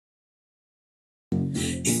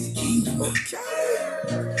Okay.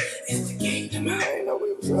 It's the kingdom. I ain't know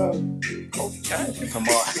we was okay. Come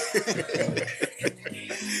on.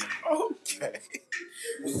 Okay.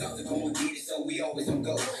 We start to go and get it, so we always on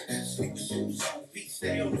go. Sleep with shoes on, feet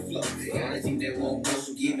stay on the floor. All the team that won't go,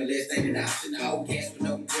 so give me less than an option. All gas with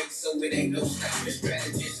no brakes, so it ain't no stopping.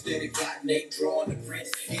 Strategists steady plotting, they drawing the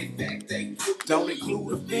prints. In fact, they don't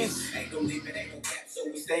include the fence. Ain't no limit, ain't no cap, so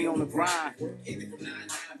we stay on the grind. Work ethic from 9 to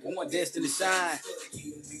 9, want destiny to shine.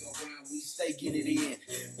 We gon' grind, we stay getting it in.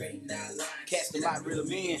 Bait not lying, cast them out, real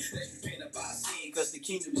men. Let's repent of our sin, cause the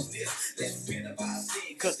kingdom is near. Let's repent of our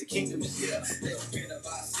sin, cause the kingdom is here. Let's repent of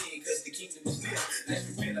our sin, cause the kingdom is near. Let's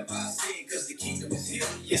repent of our sin, cause the kingdom is here.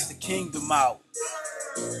 It's the kingdom out.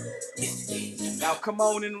 Now come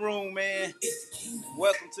on in the room, man.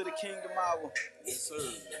 Welcome to the Kingdom Hour. Yes, sir.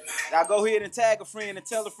 Now go ahead and tag a friend and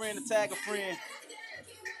tell a friend to tag a friend.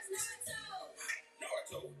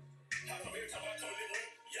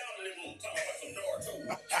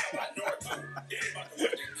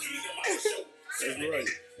 That's right.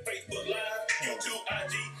 Facebook Live, YouTube,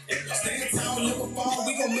 IG, and stand down, never fall.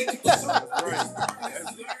 We gonna make it. That's right.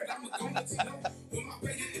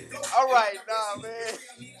 All right, nah, man.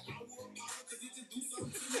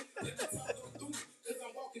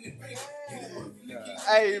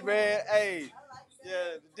 Hey, man. Hey.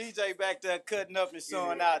 Yeah, the DJ back there cutting up and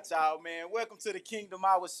showing out, y'all, man. Welcome to the Kingdom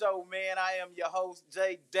Hour Show, man. I am your host,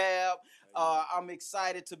 J Dab. I'm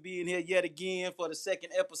excited to be in here yet again for the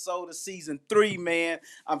second episode of season 3, man.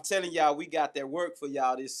 I'm telling y'all, we got that work for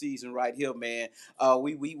y'all this season right here, man.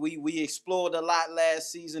 We explored a lot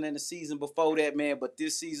last season and the season before that, man. But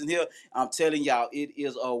this season here, I'm telling y'all, it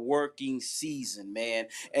is a working season, man.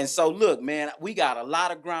 And so, look, man, we got a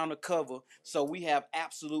lot of ground to cover, so we have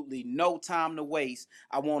absolutely no time to waste.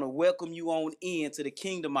 I want to welcome you on in to the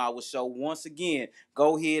Kingdom Hour Show. Once again,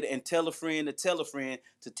 go ahead and tell a friend to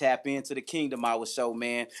tap into the Kingdom Hour Show,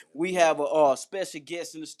 man. We have a special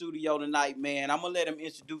guest in the studio tonight, man. I'm going to let him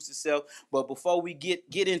introduce himself. But before we get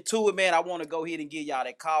into it, man, I want to go ahead and give y'all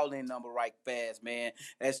that call-in number right fast, man.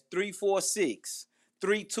 That's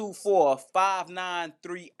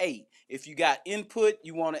 346-324-5938. If you got input,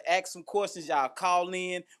 you want to ask some questions, y'all call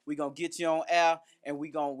in. We're going to get you on air, and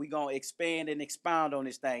we're gonna expand and expound on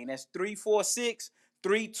this thing. That's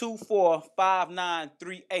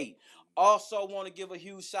 346-324-5938. Also want to give a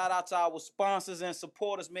huge shout out to our sponsors and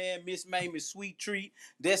supporters, man. Miss Mamie's Sweet Treat,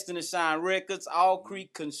 Destiny Shine Records, All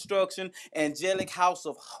Creek Construction, Angelic House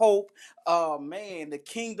of Hope, man, the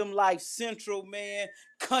Kingdom Life Central, man,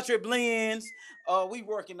 Country Blends. We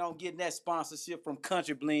working on getting that sponsorship from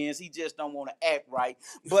Country Blends. He just don't want to act right.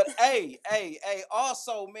 But hey,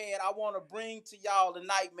 also, man, I want to bring to y'all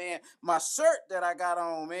tonight, man, my shirt that I got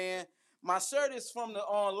on, man. My shirt is from the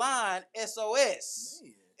online SOS.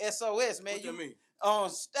 Man. SOS, man. What you mean?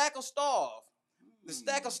 Stack of Starve. The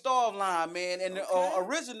Stack of Starve line, man. And the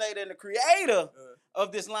originator and the creator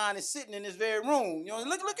of this line is sitting in this very room. You know,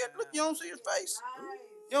 look, you don't see his face.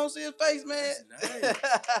 You don't see his face, man. That's nice.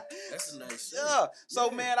 That's a nice shirt. Yeah. So,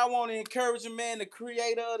 man, I want to encourage him, man. The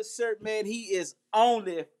creator of the shirt, man, he is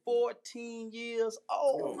only 14 years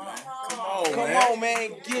old. Come on,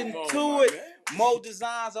 man. Getting to it. Man. More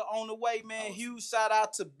designs are on the way, man. Huge shout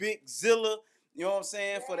out to Big Zilla. You know what I'm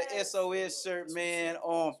saying? For the SOS shirt, man.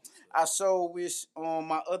 I sure wish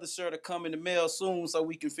my other shirt to come in the mail soon so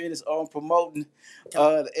we can finish promoting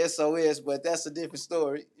the SOS, but that's a different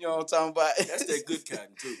story. You know what I'm talking about? That's that good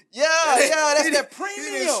cotton too. Yeah, that's that premium.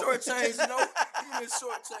 He didn't shortchange, you know. He didn't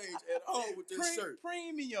shortchange at all with this shirt.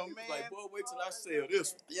 Premium, man. Like, boy, wait till I sell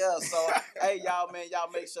this one. Yeah, so hey, y'all, man, y'all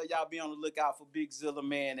make sure y'all be on the lookout for Big Zilla,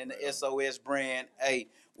 man, and the SOS brand. Hey,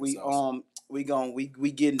 we awesome. We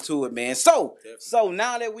getting to it, man. So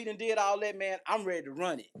now that we done did all that, man, I'm ready to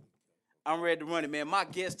run it. Man. My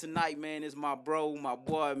guest tonight, man, is my bro, my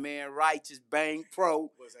boy, man, Righteous Bang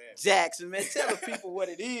Pro Jackson, man. Tell the people what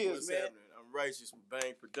it is, what's man. Happening? I'm Righteous with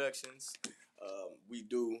Bang Productions. We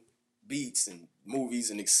do beats and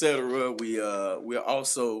movies and etc. We're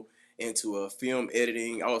also into film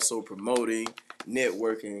editing, also promoting,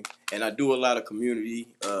 networking, and I do a lot of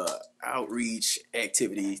community outreach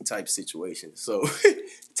activity type situations. So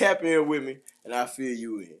tap in with me, and I'll fill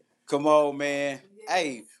you in. Come on, man. Yes.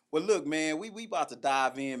 Hey, well, look, man, we about to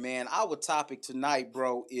dive in, man. Our topic tonight,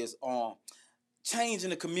 bro, is changing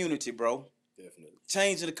the community, bro. Definitely.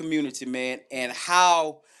 Changing the community, man, and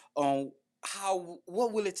how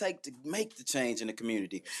what will it take to make the change in the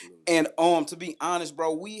community? Absolutely. And to be honest,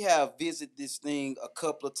 bro, we have visited this thing a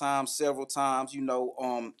couple of times, several times, you know,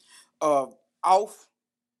 off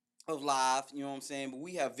of live, you know what I'm saying? But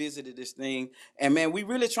we have visited this thing, and man, we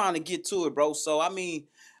really trying to get to it, bro. So I mean,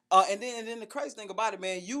 And then the crazy thing about it,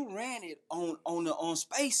 man, you ran it on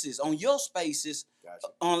Spaces, on your Spaces,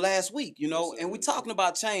 on last week, and we talking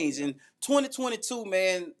about change in 2022,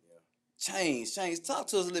 man. Change. Talk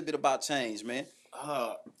to us a little bit about change, man.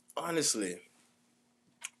 Honestly,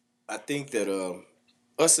 I think that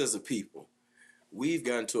us as a people, we've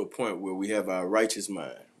gotten to a point where we have our righteous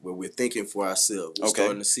mind, where we're thinking for ourselves. We're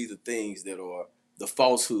starting to see the things that are the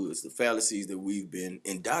falsehoods, the fallacies that we've been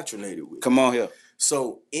indoctrinated with. Come on here.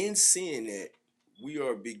 So in seeing that, we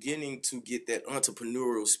are beginning to get that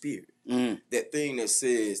entrepreneurial spirit. That thing that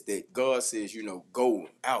says that God says, go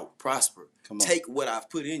out, prosper, take what I've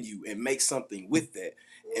put in you and make something with that.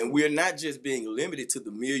 And we're not just being limited to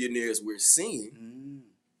the millionaires we're seeing,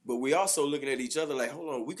 but we're also looking at each other like,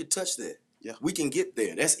 hold on, we could touch that. Yeah, we can get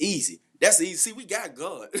there. That's easy. See, we got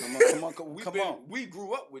God. Come on. We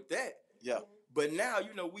grew up with that. Yeah. But now,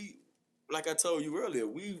 we, like I told you earlier,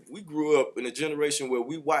 we grew up in a generation where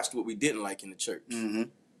we watched what we didn't like in the church.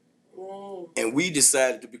 And we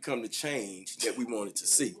decided to become the change that we wanted to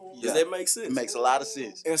see. Does that make sense? It makes a lot of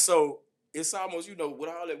sense. And so it's almost, with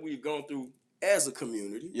all that we've gone through as a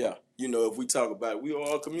community. Yeah. If we talk about it, we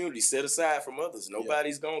are a community set aside from others.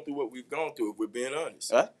 Nobody's gone through what we've gone through, if we're being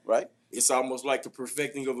honest. Right. It's almost like the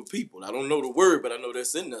perfecting of a people. I don't know the word, but I know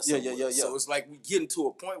that's in us. Yeah. So it's like we getting to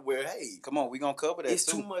a point where, hey, come on, we're going to cover that. It's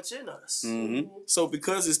too much in us. So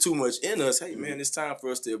because it's too much in us, hey, man, it's time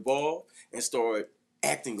for us to evolve and start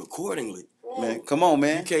acting accordingly. Man, come on,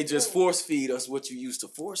 man. You can't just force feed us what you used to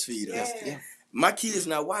force feed us. Yeah. My kids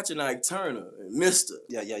not watching like Turner and Mister.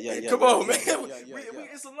 Yeah. Come on, man.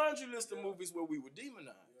 It's a laundry list of movies where we were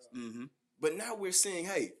demonized. But now we're seeing,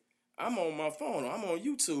 hey, I'm on my phone, I'm on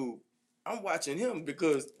YouTube. I'm watching him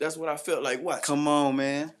because that's what I felt like watching. Come on,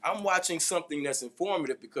 man. I'm watching something that's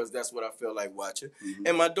informative because that's what I felt like watching.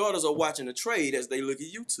 And my daughters are watching the trade as they look at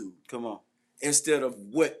YouTube. Come on. Instead of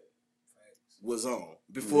what was on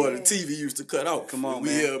before the TV used to cut off. Come on, we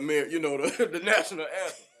man. hear, the national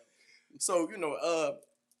anthem. So,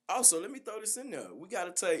 also let me throw this in there. We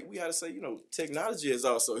gotta say, technology has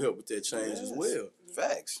also helped with that change as well.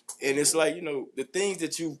 Facts. And it's like, the things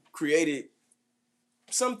that you've created,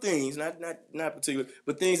 some things, not particular,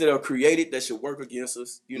 but things that are created that should work against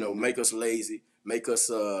us, make us lazy, make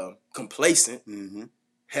us complacent,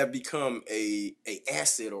 have become a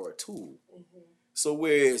asset or a tool. So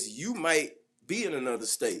whereas you might be in another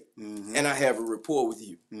state and I have a rapport with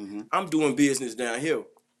you, I'm doing business down here.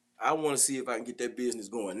 I want to see if I can get that business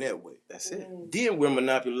going that way. That's it. Then we're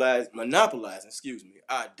monopolizing,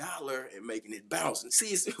 our dollar and making it bounce. And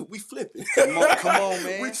see, we flipping. Come on,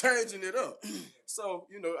 man. We changing it up. So,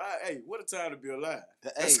 hey, what a time to be alive.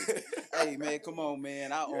 Hey, man, come on,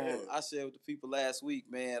 man. I shared with the people last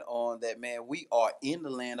week, man, on that, man, we are in the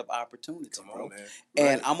land of opportunity, bro. Man.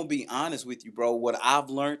 And I'm going to be honest with you, bro. What I've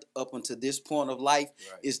learned up until this point of life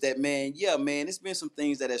is that, man, it's been some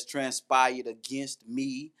things that has transpired against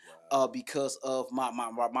me. Because of my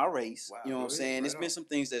race, wow, you know what I'm saying? It's been some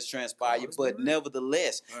things that's transpired, on, but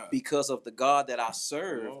nevertheless, because of the God that I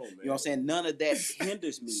serve, you know what I'm saying? None of that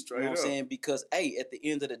hinders me, you know what I'm saying? Because, hey, at the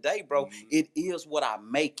end of the day, bro, it is what I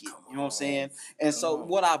make it, you know what I'm saying? And so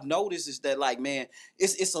what I've noticed is that, like, man,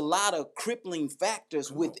 it's a lot of crippling factors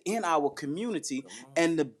within our community,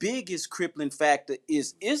 and the biggest crippling factor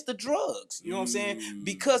is the drugs, you know what I'm saying?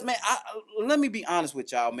 Because, man, let me be honest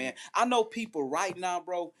with y'all, man. I know people right now,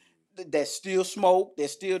 bro, that still smoke, that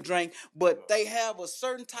still drink, but they have a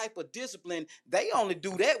certain type of discipline. They only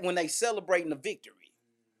do that when they celebrating a victory.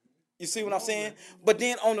 You see what I'm saying? But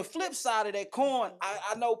then on the flip side of that coin,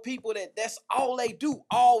 I know people that's all they do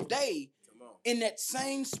all day in that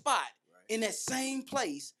same spot, in that same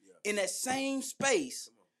place, in that same space,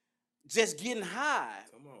 just getting high.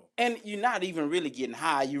 And you're not even really getting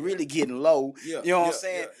high, you're really getting low. You know what I'm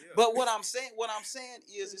saying? But what I'm saying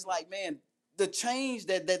is, it's like, man, the change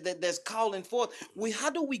that's calling forth. How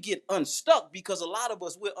do we get unstuck? Because a lot of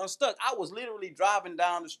us, we're unstuck. I was literally driving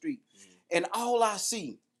down the street, and all I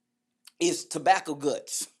see is tobacco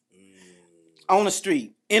guts on the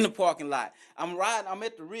street, in the parking lot. I'm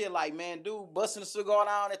at the red light, man. Dude busting a cigar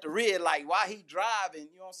down at the red light while he driving,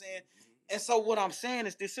 you know what I'm saying? And so what I'm saying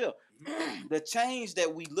is this here. The change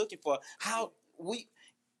that we looking for,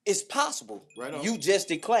 it's possible. Right on. You just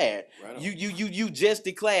declared. Right on. You just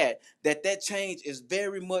declared that change is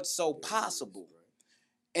very much so possible.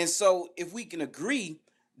 And so if we can agree,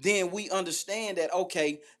 then we understand that,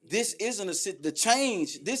 okay, this isn't a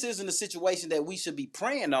situation that we should be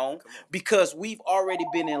praying on, because we've already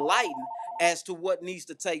been enlightened as to what needs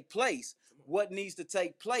to take place. What needs to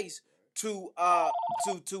take place to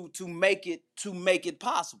make it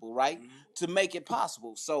possible, right? To make it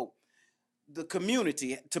possible. So the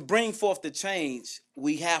community to bring forth the change,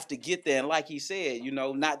 we have to get there. And like he said,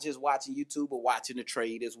 not just watching YouTube, but watching the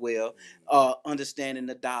trade as well, understanding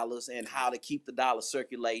the dollars and how to keep the dollar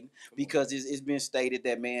circulating. Because it's been stated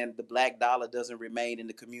that, man, the black dollar doesn't remain in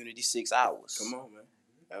the community 6 hours. Come on, man.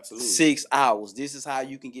 Absolutely. 6 hours. This is how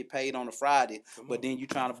you can get paid on a Friday, but then you're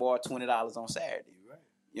trying to borrow $20 on Saturday. Right.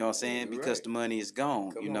 You know what I'm saying? Because the money is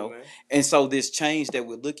gone, Come on, man. And so this change that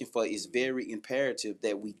we're looking for is very imperative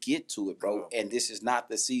that we get to it, bro. And this is not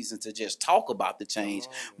the season to just talk about the change,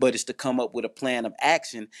 but it's to come up with a plan of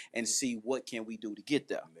action and see what can we do to get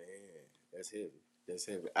there. Man, that's heavy. That's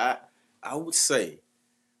heavy. I would say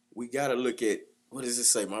we got to look at, what does it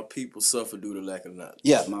say? My people suffer due to lack of knowledge.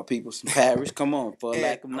 Yeah, my people perish. Come on, for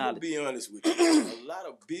lack of knowledge. I'm going to be honest with you. A lot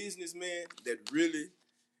of businessmen that really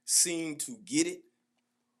seem to get it,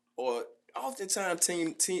 or oftentimes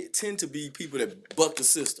tend to be people that buck the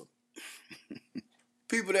system.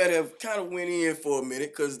 People that have kind of went in for a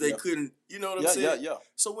minute because they couldn't, you know what I'm saying? Yeah.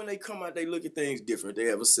 So when they come out, they look at things different. They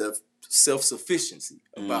have a self-sufficiency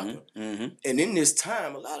about them. Mm-hmm. And in this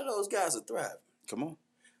time, a lot of those guys are thriving. Come on.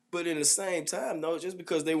 But in the same time, though, just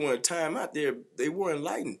because they weren't time out there, they were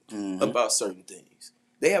enlightened about certain things.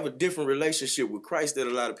 They have a different relationship with Christ that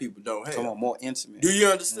a lot of people don't have. Come on, more intimate. Do you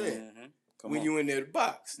understand? Mm-hmm. When you in that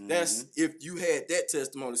box. That's if you had that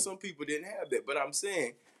testimony. Some people didn't have that. But I'm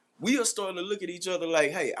saying, we are starting to look at each other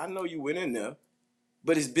like, hey, I know you went in there,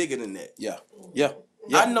 but it's bigger than that. Yeah.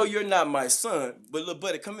 I know you're not my son, but little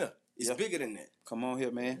buddy, come here. It's bigger than that. Come on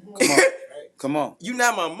here, man. Come on. Come on. You're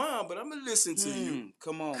not my mom, but I'm going to listen to you.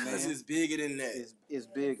 Come on, man. Because it's bigger than that. It's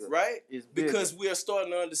bigger. Right? It's bigger. Because we are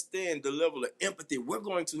starting to understand the level of empathy we're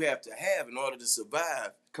going to have in order to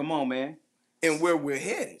survive. Come on, man. And where we're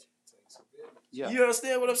headed. Yeah. You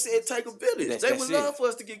understand what I'm saying? Take a village. They would love for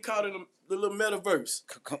us to get caught in the little metaverse.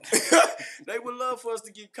 They would love for us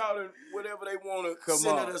to get caught in whatever they want to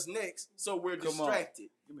send at us next. So we're distracted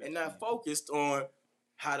and not focused on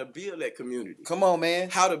how to build that community. Come on, man.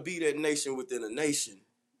 How to be that nation within a nation.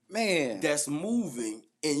 Man. That's moving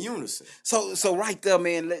in unison. So right there,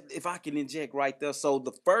 man, if I can inject right there. So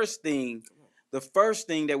the first thing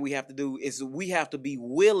that we have to do is we have to be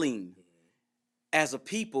willing as a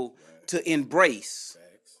people to embrace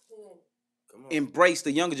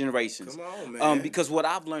the younger generations. Come on, man. Because what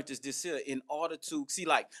I've learned is this here, in order to see,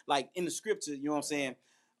 like in the scripture, you know what I'm saying?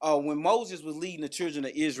 When Moses was leading the children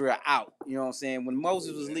of Israel out, you know what I'm saying? When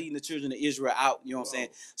Moses was leading the children of Israel out, you know what I'm saying?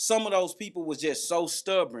 Some of those people was just so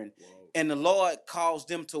stubborn, and the Lord caused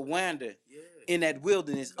them to wander in that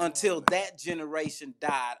wilderness until that generation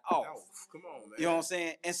died off. Come on, man. You know what I'm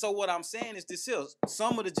saying? And so what I'm saying is this here,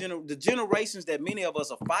 some of the generations that many of us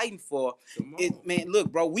are fighting for, look,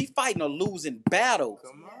 bro, we fighting a losing battle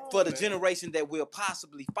for the generation that we're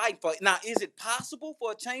possibly fighting for. Now, is it possible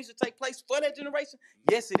for a change to take place for that generation?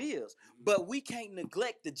 Yes, it is. But we can't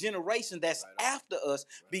neglect the generation that's after us,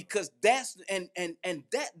 because that's and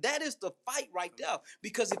that is the fight right there.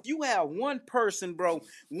 Because if you have one person, bro,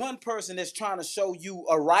 one person that's trying to show you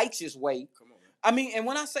a righteous way, I mean, and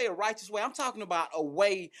when I say a righteous way, I'm talking about a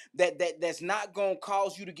way that's not going to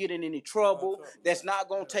cause you to get in any trouble, that's not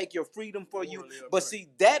going to take your freedom for you. But see,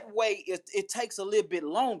 that way, it takes a little bit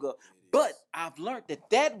longer. But I've learned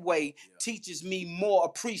that way teaches me more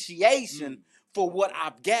appreciation for what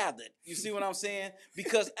I've gathered. You see what I'm saying?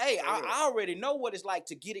 Because, hey, I already know what it's like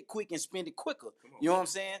to get it quick and spend it quicker. You know what I'm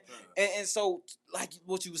saying? And so, like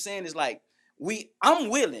what you were saying is like, I'm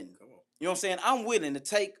willing. You know what I'm saying? I'm willing to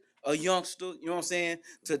take a youngster, you know what I'm saying,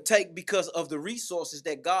 to take because of the resources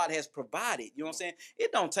that God has provided. You know what I'm saying?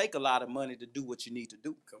 It don't take a lot of money to do what you need to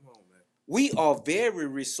do. Come on, man. We are very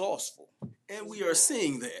resourceful. And we are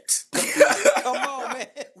seeing that. Come on, man.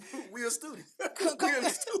 We are studio. We're in the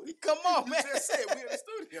studio. Come on, man. You just said we're in the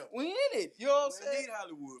studio. We in it. You know what I'm saying? We need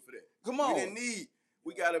Hollywood for that. Come on. We didn't need,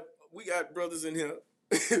 we got brothers in here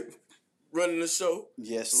running the show.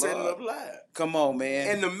 Yes, setting Lord. Up live. Come on,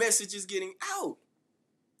 man. And the message is getting out.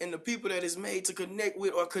 And the people that is made to connect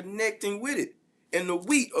with are connecting with it. And the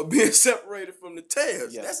wheat are being separated from the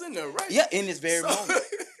tares. Yeah. That's in there, right? Yeah, in this very moment.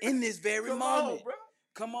 In this very Come moment. On, bro.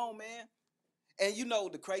 Come on, man. And you know,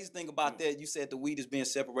 the crazy thing about that, you said the wheat is being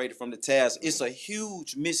separated from the tares. It's a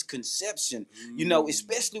huge misconception, you know,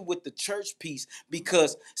 especially with the church piece.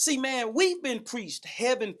 Because, see, man, we've been preached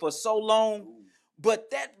heaven for so long.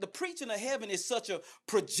 But the preaching of heaven is such a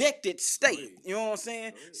projected state. You know what I'm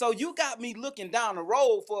saying? So you got me looking down the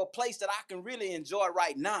road for a place that I can really enjoy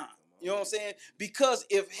right now. You know what I'm saying? Because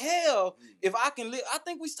if I can live, I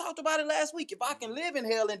think we talked about it last week. If I can live in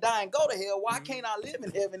hell and die and go to hell, why can't I live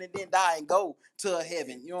in heaven and then die and go to a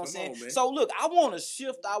heaven? You know what I'm saying? So look, I want to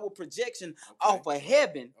shift our projection off of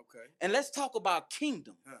heaven, and let's talk about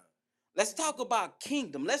kingdom. Let's talk about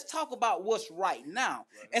kingdom. Let's talk about what's right now.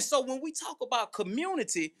 And so when we talk about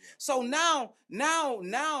community, so now,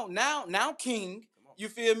 King, you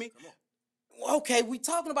feel me? Okay, we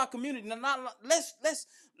talking about community. Now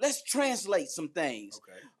let's translate some things.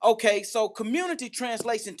 Okay, so community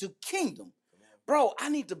translates into kingdom. Bro, I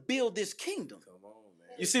need to build this kingdom.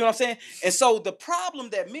 You see what I'm saying? And so the problem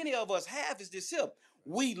that many of us have is this here.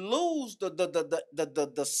 We lose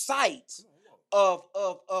the sight of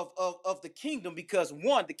the kingdom because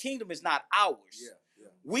one, the kingdom is not ours.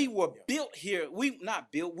 We were built here. We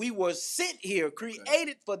not built. We were sent here,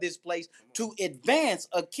 created for this place to advance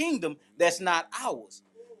a kingdom that's not ours.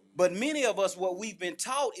 But many of us, what we've been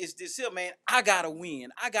taught is this here, man. I gotta win.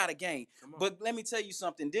 I gotta gain. But let me tell you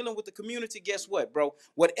something. Dealing with the community, guess what, bro?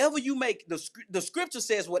 Whatever you make, the scripture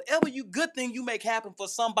says, whatever you good thing you make happen for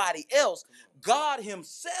somebody else, God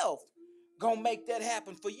Himself gonna make that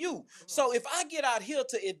happen for you. So if I get out here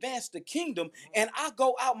to advance the kingdom and I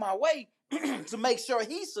go out my way to make sure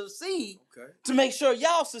He succeed, to make sure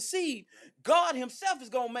y'all succeed, God Himself is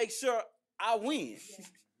gonna make sure I win.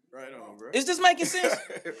 Right on, bro. Is this making sense?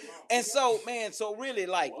 And so, man, so really,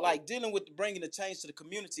 like dealing with bringing the change to the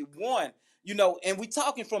community. One, you know, and we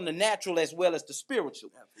talking from the natural as well as the spiritual.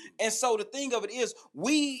 Absolutely. And so the thing of it is,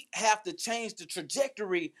 we have to change the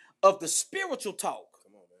trajectory of the spiritual talk.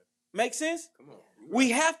 Come on, man. Make sense? Come on. We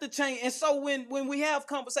have to change. And so when we have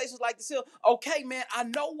conversations like this, okay, man, I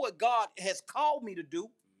know what God has called me to do.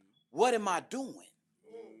 What am I doing?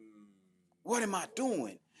 What am I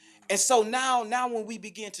doing? And so now when we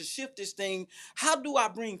begin to shift this thing, how do I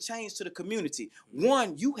bring change to the community?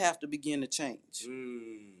 One, you have to begin to change.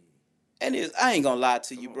 And I ain't gonna lie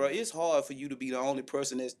to you, bro. It's hard for you to be the only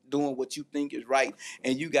person that's doing what you think is right,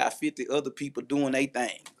 and you got 50 other people doing their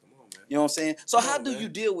thing. You know what I'm saying? So how do you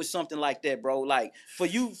deal with something like that, bro? Like for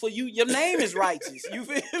you, your name is righteous. You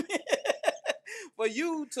feel me? For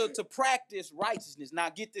you to practice righteousness. Now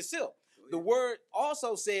get this up. The word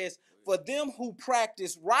also says, for them who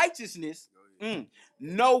practice righteousness,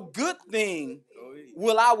 no good thing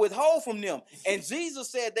will I withhold from them. And Jesus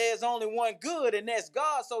said there's only one good, and that's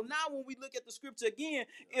God. So now when we look at the scripture again,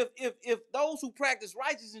 if those who practice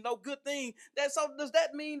righteousness, no good thing, so does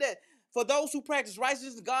that mean that for those who practice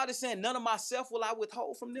righteousness, God is saying none of myself will I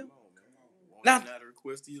withhold from them? Now, not a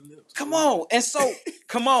request to your lips. Come on. And so,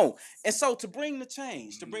 come on. And so to bring the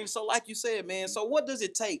change, so like you said, man, so what does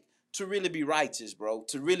it take to really be righteous, bro?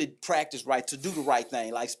 To really practice right, to do the right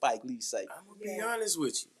thing, like Spike Lee say. I'm going to be honest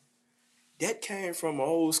with you. That came from an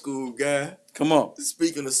old school guy. Come on.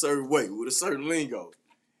 Speaking a certain way, with a certain lingo.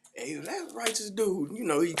 Hey, that righteous dude, you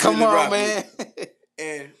know, he come on, man.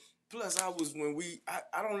 And plus, I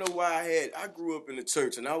don't know why I grew up in the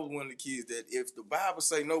church, and I was one of the kids that if the Bible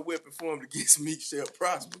say no weapon formed against me shall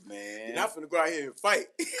prosper, man, then I'm finna go out here and fight.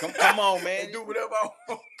 Come on, man. And do whatever I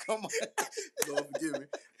want. Come on. Lord forgive me.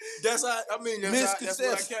 That's what I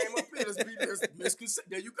came up with.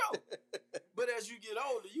 There you go. But as you get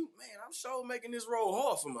older, I'm sure making this road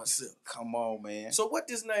hard for myself. Come on, man. So what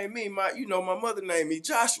this name mean? My mother named me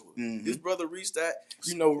Joshua. This brother reached that,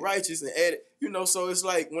 righteous and added, so it's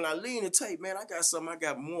like when I lean and tape, man, I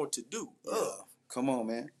got more to do. Come on,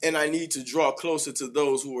 man. And I need to draw closer to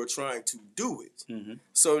those who are trying to do it.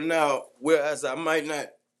 So now, whereas I might not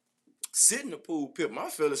sit in the pool pit, my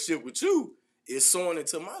fellowship with you is sowing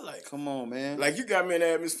into my life. Come on, man. Like you got me in the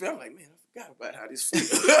atmosphere. I'm like, man, I forgot about how this feels.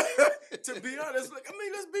 To be honest,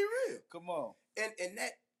 let's be real. Come on. And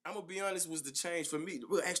that, I'm going to be honest, was the change for me.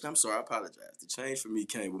 Well, actually, I'm sorry, I apologize. The change for me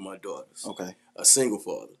came with my daughters. Okay. A single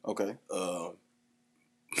father. Okay.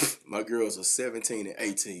 My girls are 17 and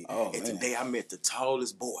 18. Oh, and man. Today I met the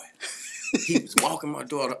tallest boy. He was walking my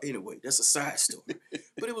daughter. Anyway, that's a side story.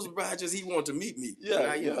 But it was about just he wanted to meet me.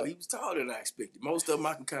 Yeah, he was taller than I expected. Most of them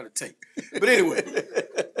I can kind of take. But anyway,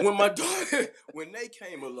 when they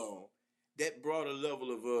came along, that brought a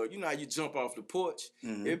level of, how you jump off the porch?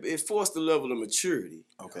 It forced a level of maturity.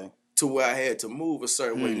 Okay. To where I had to move a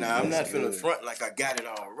certain way. Now, I'm not feeling front like I got it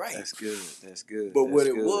all right. That's good. That's good. But what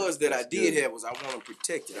it was that I did have was I want them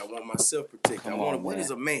protected. I want myself protected. What is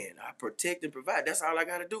a man? I protect and provide. That's all I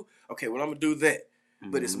got to do. Okay, well, I'm going to do that.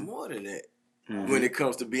 But it's more than that when it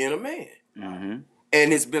comes to being a man.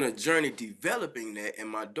 And it's been a journey developing that, and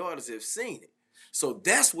my daughters have seen it. So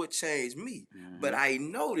that's what changed me. But I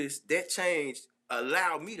noticed that change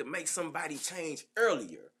allowed me to make somebody change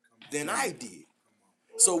earlier than I did.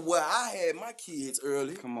 So where I had my kids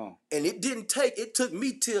early, come on, and it took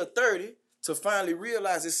me till 30 to finally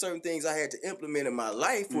realize there's certain things I had to implement in my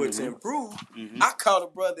life for it to improve. I called a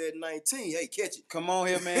brother at 19, hey, catch it. come on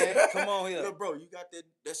here, man, come on here. Look, bro, you got that,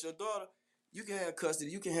 that's your daughter, you can have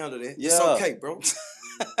custody, you can handle that. Yeah. It's okay, bro.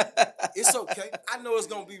 It's okay. I know it's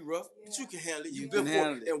gonna be rough, but you can handle it. You can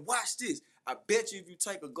handle it. And watch this. I bet you if you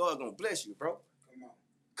take a God gonna bless you, bro.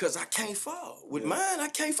 Cause I can't fall. With mine, I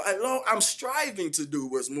can't fall. I'm striving to do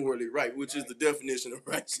what's morally right, which is the definition of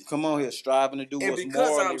righteousness. Come on here, striving to do what's morally right. And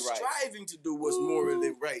because I'm striving to do what's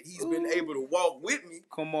morally right, he's been able to walk with me.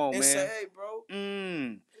 Come on, and man. say, hey, bro.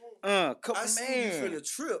 I see you finna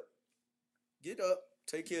trip. Get up.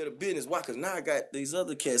 Take care of the business. Why? Because now I got these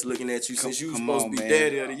other cats looking at you since you were supposed to be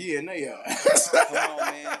daddy of the year, and they are. Come on,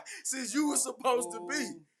 man. Since you were supposed to be.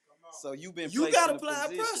 So you've been you got to apply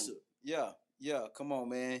pressure. Yeah, come on,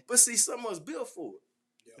 man. But see, some of us built for it.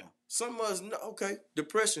 Yeah. Some of us, okay,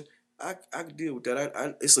 depression, I can deal with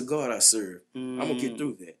that. It's a God I serve. I'm going to get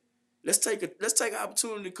through that. Let's take an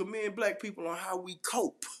opportunity to commend black people on how we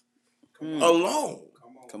cope alone.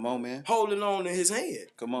 Come on, man. Holding on to his hand.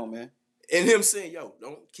 Come on, man. And him saying, yo,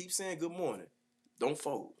 don't keep saying good morning. Don't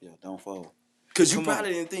fold. Yeah, don't fold. Because you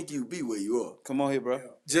probably didn't think you'd be where you are. Come on here, bro.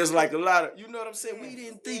 Just like a lot of, you know what I'm saying? We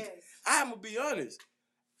didn't think. I'm going to be honest.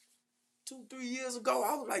 2-3 years ago,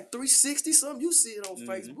 I was like 360 something. You see it on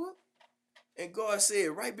Facebook. And God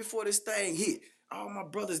said, right before this thing hit, all my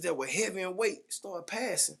brothers that were heavy in weight started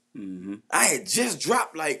passing. I had just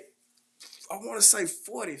dropped like, I want to say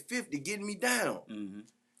 40, 50, getting me down.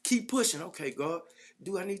 Keep pushing. Okay, God,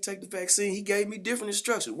 do I need to take the vaccine? He gave me different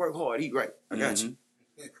instructions. Work hard, eat right. I got you.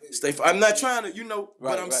 Stay. I'm not trying to,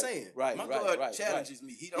 what I'm saying. My God challenges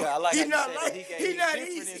me. He don't. Yeah, I like he not different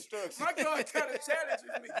easy. Instructions. My God kind of challenges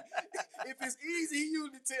me. If it's easy, he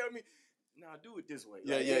usually tell me, "Nah, do it this way."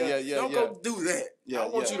 Yeah. Don't go do that. I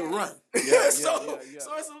want you to run. So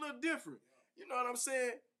it's a little different. You know what I'm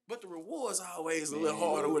saying? But the rewards are always a little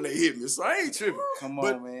harder when they hit me. So I ain't tripping. Come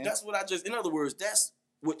on, man. That's what in other words, that's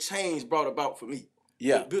what change brought about for me.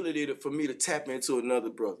 Yeah. The ability for me to tap into another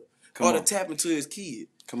brother. To tap into his kid.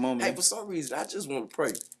 Come on, man. Hey, for some reason, I just want to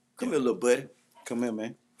pray. Come here, little buddy. Come here,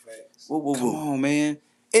 man. Come on, man.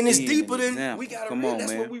 And it's deeper than we gotta realize.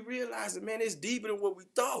 That's what we realizing, man. It's deeper than what we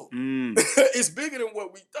thought. It's bigger than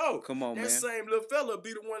what we thought. Come on, man. That same little fella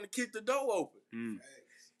be the one to kick the door open.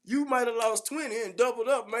 You might have lost 20 and doubled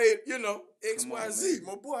up, made, XYZ,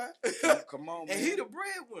 my boy. Come on, man. And he the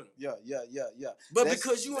breadwinner. Yeah. But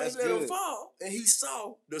because you ain't let him fall, and he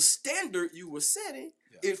saw the standard you were setting,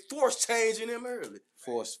 it forced change in him early.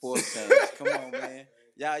 Force change. Come on, man.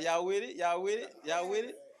 Y'all with it? Y'all with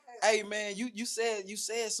it? Hey, man, you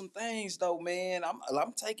said some things though, man.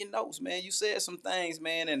 I'm taking notes, man. You said some things,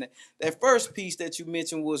 man, and that first piece that you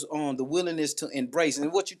mentioned was on the willingness to embrace,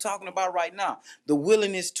 and what you're talking about right now, the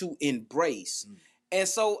willingness to embrace. And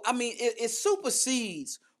so, I mean, it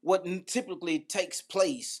supersedes what typically takes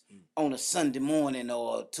place on a Sunday morning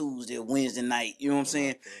or Tuesday or Wednesday night. You know what I'm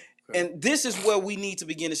saying? And this is where we need to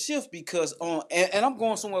begin to shift because and I'm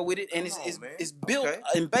going somewhere with it, and it's built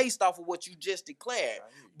and based off of what you just declared.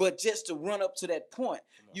 But just to run up to that point,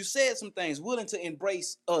 you said some things, willing to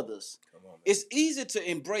embrace others. It's easy to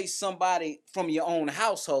embrace somebody from your own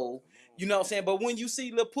household, you know what I'm saying? But when you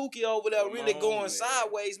see Lil Pookie over there really going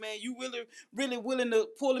sideways, man, you really willing to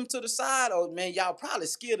pull him to the side, or man, y'all probably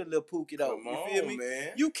scared of Lil Pookie though. You feel me?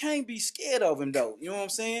 Man. You can't be scared of him though. You know what I'm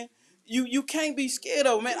saying? You can't be scared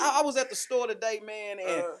of him, man. I was at the store today, man,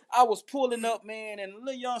 and I was pulling up, man, and a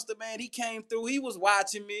little youngster, man, he came through. He was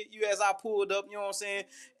watching me as I pulled up, you know what I'm saying?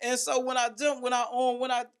 And so when I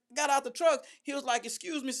got out the truck, he was like,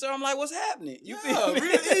 "Excuse me, sir." I'm like, "What's happening?" You feel me?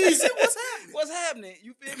 Really easy. What's happening? What's happening?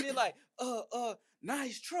 You feel me? Like,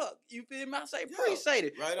 nice truck. You feel me? I say, appreciate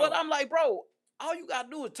it. Right but I'm like, bro, all you gotta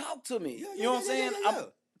do is talk to me. You know what I'm saying?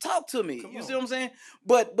 Talk to me. You see what I'm saying?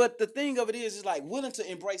 But the thing of it is like willing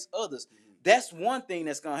to embrace others. That's one thing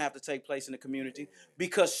that's gonna have to take place in the community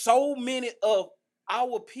because so many of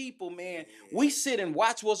our people, man, we sit and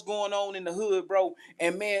watch what's going on in the hood, bro.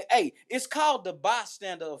 And man, hey, it's called the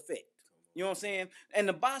bystander effect. You know what I'm saying? And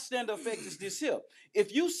the bystander effect is this here.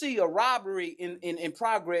 If you see a robbery in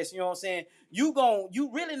progress, you know what I'm saying, you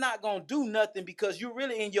really not gonna do nothing because you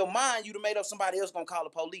really in your mind you'd have made up somebody else gonna call the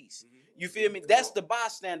police. You feel me? That's the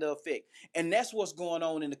bystander effect. And that's what's going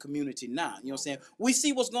on in the community now. You know what I'm saying? We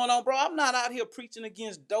see what's going on, bro. I'm not out here preaching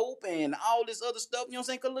against dope and all this other stuff. You know what I'm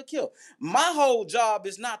saying? Cause look here, my whole job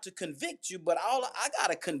is not to convict you, but I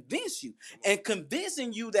gotta convince you. And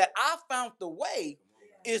convincing you that I found the way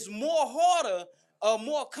is more harder or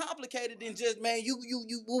more complicated than just, man, you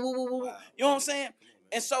know what I'm saying?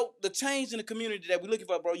 And so the change in the community that we're looking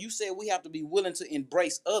for, bro, you said we have to be willing to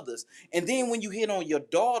embrace others. And then when you hit on your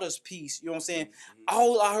daughter's piece, you know what I'm saying?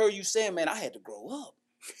 All I heard you saying, man, I had to grow up.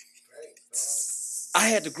 I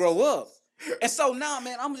had to grow up. And so now,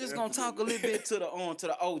 man, I'm just gonna talk a little bit to the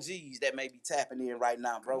OGs that may be tapping in right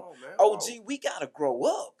now, bro. Come on, man. OG, we gotta grow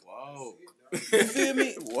up. Wow. You feel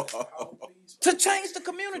me? Wow. To change the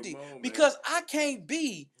community. On, because I can't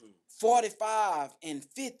be 45 and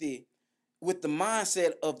 50 with the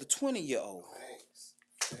mindset of the 20-year-old.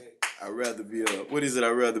 I'd rather be I'd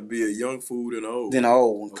rather be a young fool than an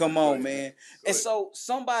old. Okay, come on, man. And so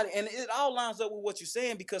somebody, and it all lines up with what you're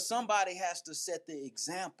saying, because somebody has to set the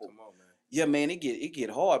example. Come on, man. Yeah, man, it get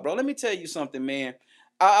hard, bro. Let me tell you something, man.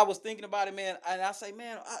 I was thinking about it, man, and I say,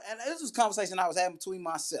 man, and this was a conversation I was having between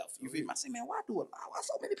myself. You feel me? I say, man, why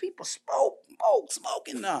so many people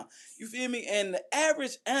smoking now? You feel me? And the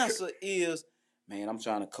average answer is, man, I'm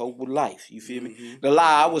trying to cope with life. You feel me? The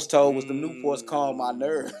lie I was told was the Newports calm my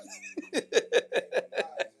nerve.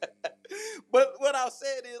 But what I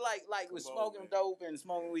said is like with smoking dope and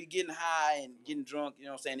smoking weed, getting high and getting drunk, you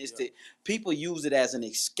know what I'm saying? It's the people use it as an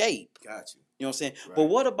escape. Got you. You know what I'm saying? Right. But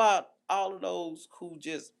what about all of those who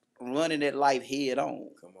just running that life head on?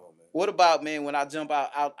 Come on, man. What about, man, when I jump out,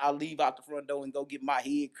 I'll leave out the front door and go get my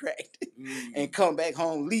head cracked and come back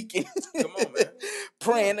home leaking. Come on, man.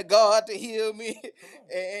 Praying to God to heal me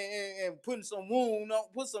and putting some wound on,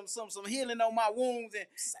 put some healing on my wounds and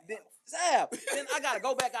then I gotta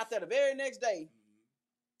go back out there the very next day.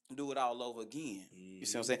 Do it all over again. You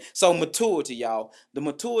see what I'm saying? So maturity, y'all. The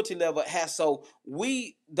maturity level has,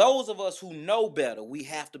 those of us who know better, we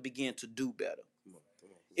have to begin to do better. Come on.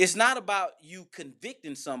 It's not about you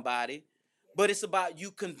convicting somebody, but it's about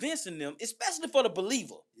you convincing them, especially for the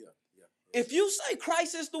believer. Yeah. If you say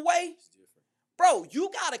Christ is the way, bro,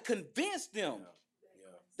 you gotta convince them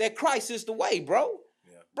that Christ is the way, bro.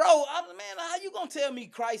 Bro, man, how you gonna tell me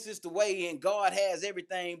Christ is the way and God has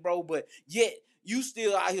everything, bro, but yet you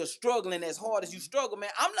still out here struggling as hard as you struggle, man?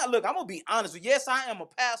 I'm gonna be honest with you. Yes, I am a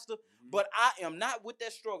pastor, but I am not with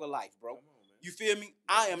that struggle life, bro. You feel me?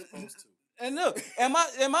 I am. And look, am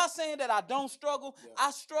I saying that I don't struggle? Yeah.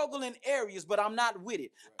 I struggle in areas, but I'm not with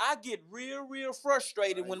it. Right. I get real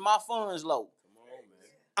frustrated when my funds low. Come on,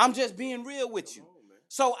 man. I'm just being real with you.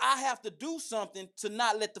 So I have to do something to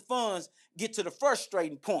not let the funds get to the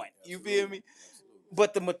frustrating point. Absolutely. You feel me? Absolutely.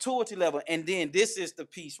 But the maturity level, and then this is the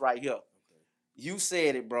piece right here. Okay. You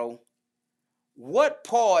said it, bro. What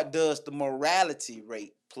part does the morality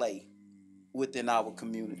rate play within our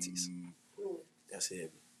communities? That's heavy.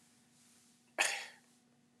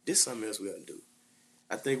 This is something else we got to do.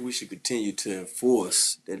 I think we should continue to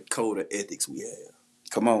enforce that code of ethics we have.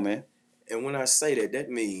 Come on, man. And when I say that, that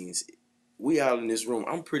means we out in this room,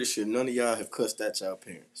 I'm pretty sure none of y'all have cussed at y'all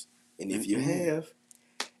parents. And if you have,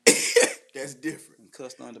 that's different. You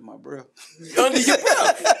cussed under my breath. Under your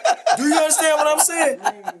breath. Do you understand what I'm saying?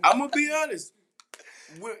 I'm going to be honest.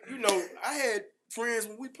 I had friends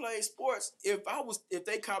when we played sports. If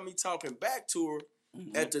they caught me talking back to her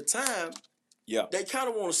at the time, they kind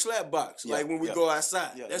of want to slap box, like when we go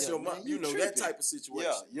outside. That's your mom, that type of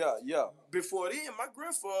situation. Yeah. Before then, my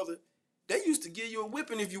grandfather, they used to give you a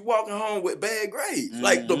whipping if you walking home with bad grades,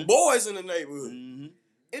 like the boys in the neighborhood. Mm-hmm.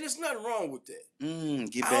 And there's nothing wrong with that.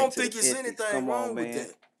 I don't think it's anything wrong with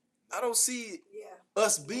that. I don't see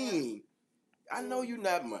us being. I know you're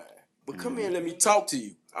not mine, but come here and let me talk to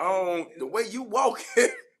you. The way you walking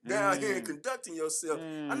down here and conducting yourself,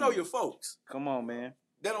 I know your folks. Come on, man.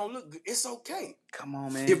 That don't look good. It's okay. Come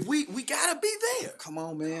on, man. If we gotta be there. Come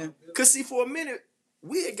on, man. Cause see, for a minute,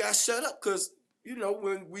 we had got shut up because,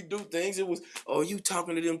 when we do things, it was, oh, you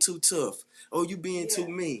talking to them too tough. Oh, you being too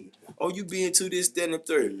mean. Oh, you being too this, that, and the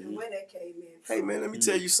third. And when that came in. Hey, man, let me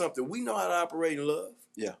tell you something. We know how to operate in love.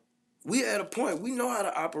 Yeah. We at a point, we know how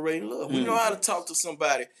to operate in love. We know how to talk to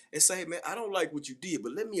somebody and say, man, I don't like what you did,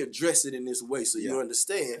 but let me address it in this way so you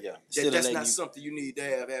understand that that's not something you need to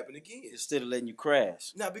have happen again. Instead of letting you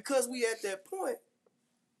crash. Now, because we at that point,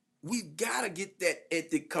 we got to get that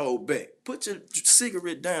ethic code back. Put your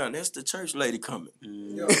cigarette down. That's the church lady coming.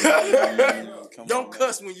 Don't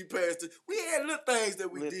cuss when you pass the... We had little things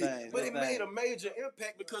that we did, but it made a major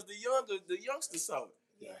impact because the youngsters saw it.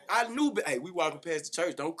 Yeah. I knew, hey, we walking past the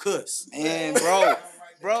church, don't cuss. Man,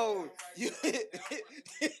 bro. You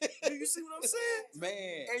see what I'm saying?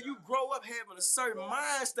 Man. And you grow up having a certain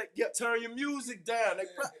mind state. Turn your music down.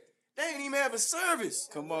 They ain't even having service.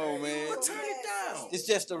 Come on, man. But turn it down. It's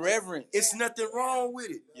just a reverence. It's nothing wrong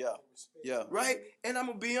with it. Yeah. Right? And I'm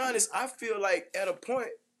going to be honest, I feel like at a point,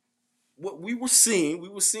 what we were seeing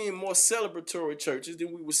more celebratory churches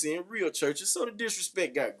than we were seeing real churches. So the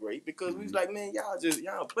disrespect got great because we was like, man,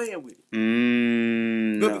 y'all playing with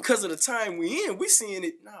it. But because of the time we in, we seeing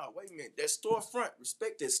it. Nah, wait a minute. That storefront,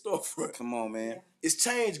 respect that storefront. Come on, man. It's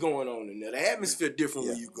change going on in there. The atmosphere different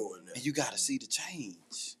when you go in there. And you got to see the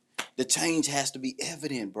change. The change has to be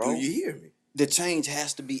evident, bro. Do you hear me? The change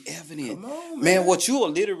has to be evident. Come on, man. What you are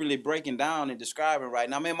literally breaking down and describing right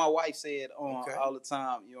now. Man, my wife said all the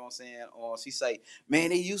time, you know what I'm saying? She say,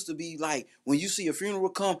 man, it used to be like when you see a funeral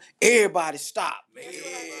come, everybody stop. Man.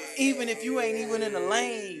 Even if you ain't even in the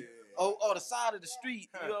lane or the side of the street,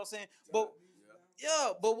 you know what I'm saying? But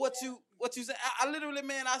but what you say, I literally,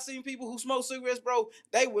 man, I seen people who smoke cigarettes, bro.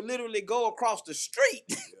 They would literally go across the street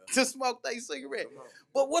to smoke their cigarette.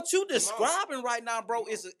 But what you describing right now, bro,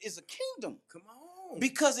 is a kingdom. Come on.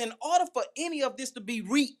 Because in order for any of this to be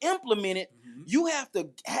re-implemented, you have to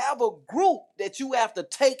have a group that you have to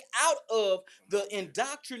take out of the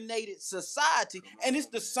indoctrinated society. And it's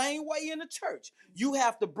the same way in the church. You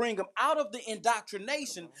have to bring them out of the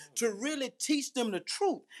indoctrination to really teach them the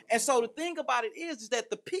truth. And so the thing about it is that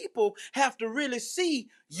the people have to really see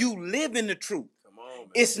you live in the truth.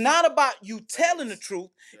 It's not about you telling the truth.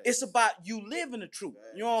 It's about you living the truth.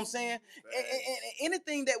 You know what I'm saying? And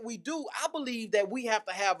anything that we do, I believe that we have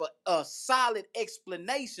to have a solid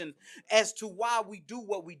explanation as to why we do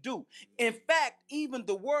what we do. In fact, even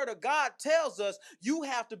the word of God tells us you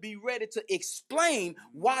have to be ready to explain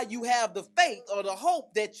why you have the faith or the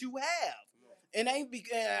hope that you have. And I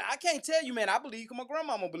can't tell you, man. I believe because my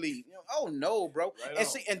grandmama believed. You know, oh no, bro. Right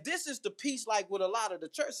see, and this is the piece, like with a lot of the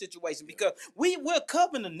church situation, because we're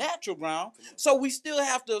covering the natural ground, so we still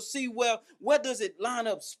have to see where does it line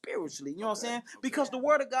up spiritually. You know what I'm saying? Because the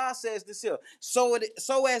Word of God says this here. So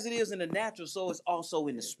as it is in the natural, so it's also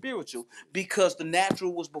in the spiritual. Because the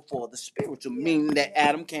natural was before the spiritual, meaning that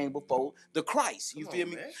Adam came before the Christ. You feel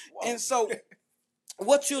me? And so,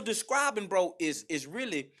 what you're describing, bro, is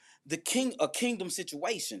really a kingdom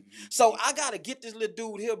situation. So I gotta get this little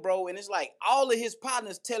dude here, bro, and it's like all of his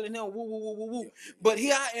partners telling him woo woo woo woo woo. But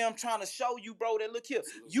here I am trying to show you, bro, that look here,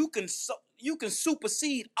 you can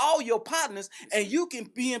supersede all your partners, and you can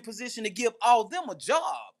be in position to give all them a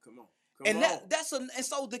job. Come on. And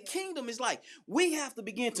so the kingdom is like we have to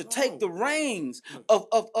begin to take the reins of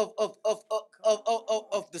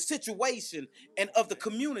the situation and of the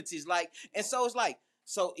communities, like, and so it's like.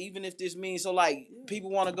 So even if this means people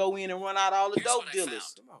want to go in and run out all the dope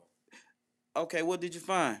dealers. Okay, what did you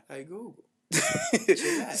find? Hey Google.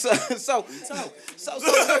 so come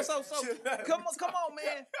on,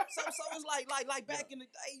 man. So it's like back in the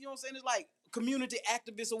day, you know what I'm saying? It's like community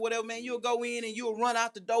activists or whatever, man. You'll go in and you'll run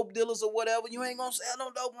out the dope dealers or whatever. You ain't gonna sell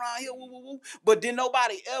no dope around here, woo woo woo. But then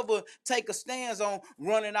nobody ever take a stance on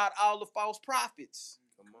running out all the false prophets.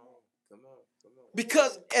 Come on.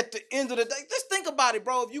 Because at the end of the day, just think about it,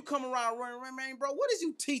 bro. If you come around running, man, bro, what is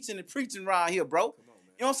you teaching and preaching around here, bro? You know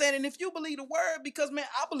what I'm saying? And if you believe the word, because, man,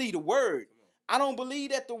 I believe the word. I don't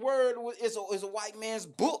believe that the word is a white man's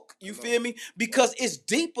book. You feel me? Because it's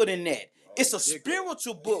deeper than that. It's a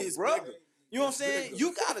spiritual book, bro. You know what I'm saying?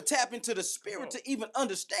 You got to tap into the spirit to even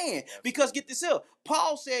understand. Because get this here.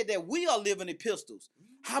 Paul said that we are living epistles.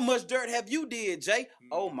 How much dirt have you did, Jay?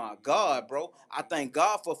 Oh, my God, bro. I thank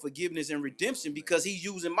God for forgiveness and redemption because he's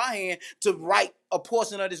using my hand to write a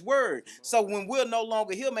portion of his word. So when we're no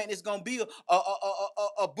longer here, man, it's going to be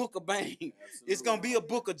a book of Bang. It's going to be a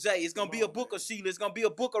book of Jay. It's going to be a book of Sheila. It's going to be a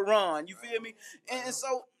book of Ron. You feel me? And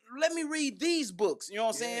so let me read these books, you know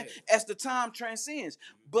what I'm saying, as the time transcends.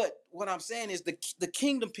 But what I'm saying is the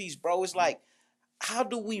kingdom piece, bro, is like, how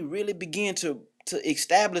do we really begin to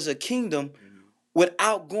establish a kingdom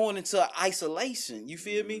without going into isolation? You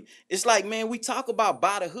feel me? It's like, man, we talk about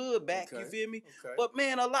buy the hood back, you feel me? But,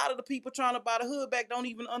 man, a lot of the people trying to buy the hood back don't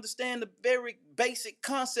even understand the very basic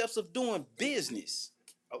concepts of doing business.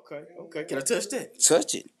 Okay. Can I touch that?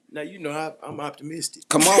 Touch it. Now, you know I'm optimistic.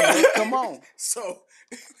 Come on, man. Come on. So,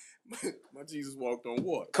 my Jesus walked on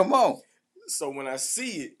water. Come on. So when I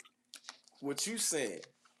see it, what you saying,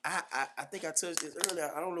 I think I touched this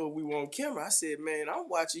earlier. I don't know if we were on camera. I said, man, I'm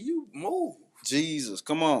watching you move. Jesus,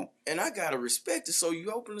 come on. And I gotta respect it. So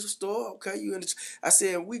you open the store, okay? I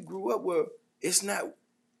said we grew up where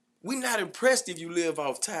we're not impressed if you live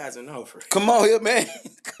off tithes and offerings. Come on here, man.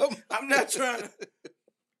 Come on. I'm not trying to,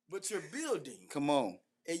 but you're building. Come on.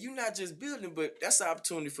 And you're not just building, but that's an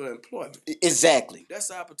opportunity for employment. Exactly.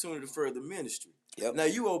 That's an opportunity to further ministry. Yep. Now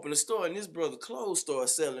you open a store and this brother clothes store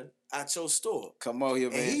selling out your store. Come on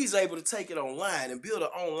here, man. And he's able to take it online and build an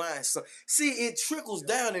online. See, it trickles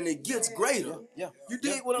down and it gets greater. Yeah. You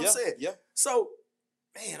dig what I'm saying? Yeah. So,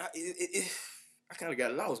 man, I kind of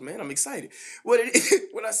got lost, man. I'm excited. When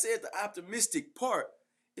I said the optimistic part,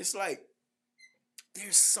 it's like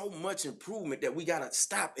there's so much improvement that we gotta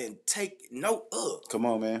stop and take note of. Come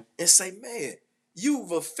on, man. And say, man,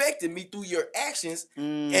 you've affected me through your actions.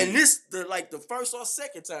 And this the first or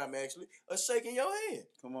second time actually of shaking your hand.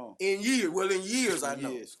 Come on. In years, I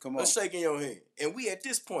know. Come on. Of shaking your hand. And we at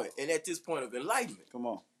this point of enlightenment. Come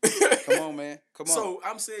on. Come on, man. Come on. So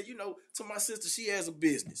I'm saying, to my sister, she has a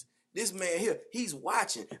business. This man here, he's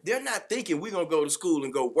watching. They're not thinking we're gonna go to school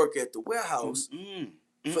and go work at the warehouse.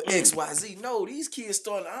 For XYZ. No, these kids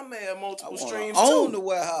starting. I'm at multiple streams too. Own the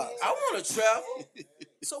warehouse. I want to travel.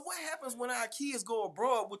 So what happens when our kids go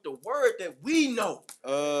abroad with the word that we know?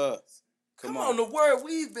 Come on, the word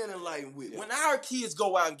we've been enlightened with. Yeah. When our kids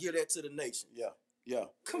go out and give that to the nation. Yeah.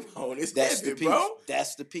 Come on, that's the piece, bro.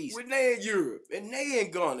 That's the piece. When they in Europe and they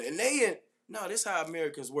in Ghana and they in this is how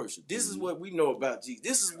Americans worship. This is what we know about Jesus.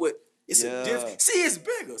 This is what. It's a different. See, it's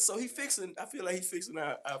bigger. So I feel like he's fixing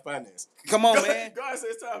our finances. Come on, man. God says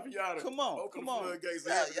it's time for y'all to come on.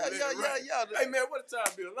 Yeah. Hey, man, what a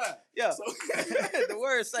time to be alive. Yeah. So, the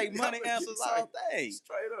word say money answers all things.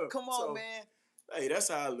 Straight up. Come on, man. Hey, that's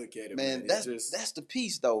how I look at it, man. That's the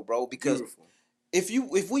piece, though, bro. Because beautiful.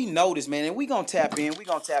 If we notice, man, and we gonna tap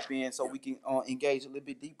in so we can engage a little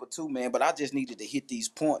bit deeper too, man. But I just needed to hit these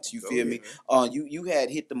points. You feel me? You had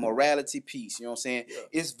hit the morality piece. You know what I'm saying? Yeah.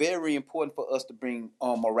 It's very important for us to bring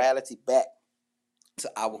morality back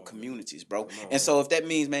to our communities, bro. And so if that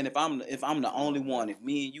means, man, if I'm the only one, if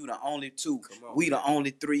me and you the only two, we the only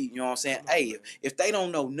three, you know what I'm saying? Hey, if they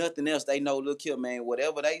don't know nothing else, they know, look here, man,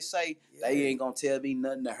 whatever they say, they ain't gonna tell me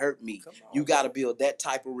nothing to hurt me. You gotta build that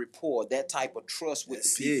type of rapport, that type of trust with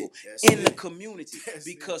the people in the community.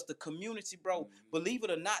 Because the community, bro, believe it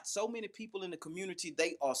or not, so many people in the community,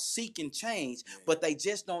 they are seeking change, but they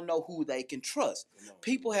just don't know who they can trust.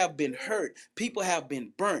 People have been hurt, people have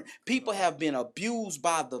been burnt, people have been abused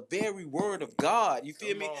by the very word of God. You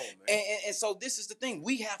feel me? And so this is the thing.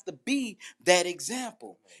 We have to be that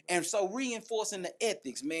example. And so reinforcing the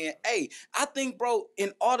ethics, man. Hey, I think, bro,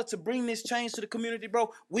 in order to bring this change to the community,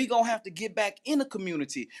 bro, we gonna have to get back in the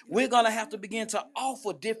community. We're gonna have to begin to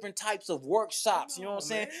offer different types of workshops. You know what I'm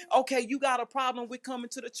saying? Okay, you got a problem with coming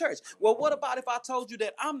to the church. Well, what about if I told you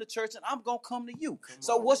that I'm the church and I'm gonna come to you?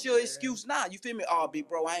 So what's your excuse now? You feel me? Oh, big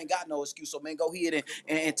bro, I ain't got no excuse. So man, go ahead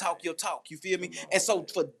and talk your talk. You feel me? And so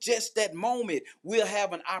for just that moment, we'll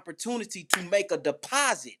have an opportunity to make a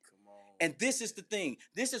deposit. And this is the thing.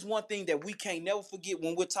 This is one thing that we can't never forget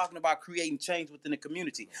when we're talking about creating change within the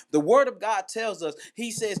community. The word of God tells us,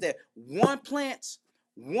 he says that one plants,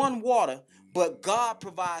 one water, but God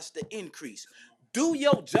provides the increase. Do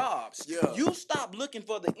your jobs. You stop looking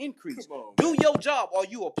for the increase. Do your job. Are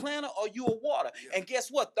you a planter or you a water? And guess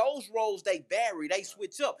what? Those roles, they vary. They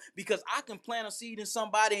switch up. Because I can plant a seed in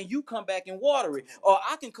somebody and you come back and water it. Or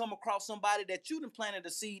I can come across somebody that you done planted a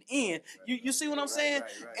seed in. You see what I'm saying?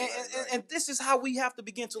 And this is how we have to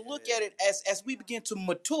begin to look at it as we begin to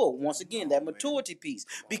mature. Once again, that maturity piece.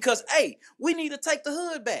 Because, hey, we need to take the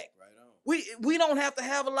hood back. We don't have to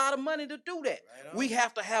have a lot of money to do that. We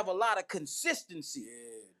have to have a lot of consistency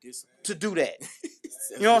to do that.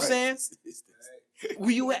 You know what I'm saying?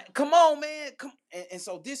 Come on, man. Come and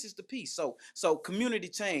so this is the piece. So community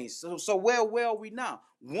change. So where are we now?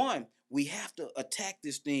 One, we have to attack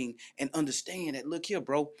this thing and understand that, look here,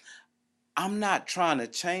 bro. I'm not trying to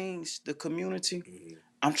change the community.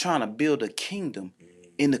 I'm trying to build a kingdom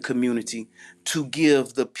in the community to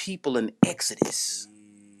give the people an exodus.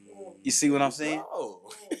 You see what I'm saying?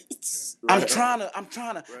 I'm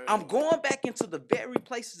going back into the very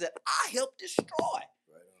places that I helped destroy.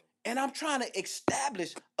 And I'm trying to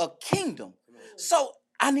establish a kingdom. So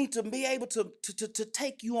I need to be able to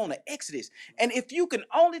take you on an exodus. And if you can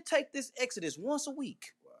only take this exodus once a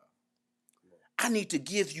week, I need to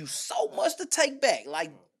give you so much to take back.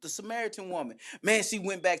 Like the Samaritan woman. Man, she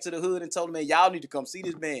went back to the hood and told them, man, y'all need to come see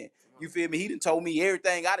this man. You feel me? He done told me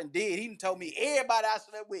everything I done did. He done told me everybody I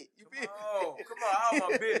slept with. You feel me? Come on, all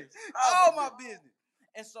my business. All my business.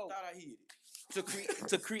 And so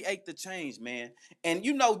to create the change, man. And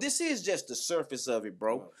you know, this is just the surface of it,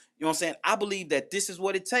 bro. You know what I'm saying? I believe that this is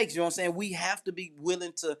what it takes. You know what I'm saying? We have to be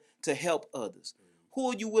willing to help others. Who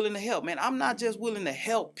are you willing to help, man? I'm not just willing to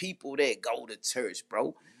help people that go to church,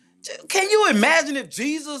 bro. Can you imagine if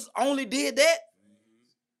Jesus only did that?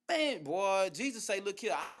 Man, boy, Jesus say, look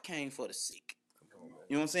here, I came for the sick.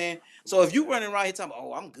 You know what I'm saying? So if you running around here talking,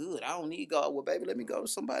 oh, I'm good, I don't need God. Well, baby, let me go to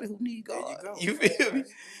somebody who need God. You feel me?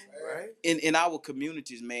 Right. In our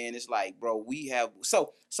communities, man, it's like, bro, we have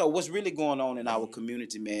so what's really going on in our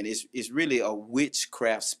community, man, is really a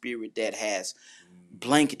witchcraft spirit that has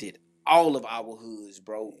blanketed all of our hoods,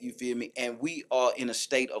 bro. You feel me? And we are in a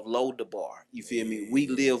state of low the bar. You feel me? We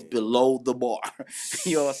live below the bar.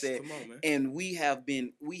 You know what I'm saying? Come on, man. And we have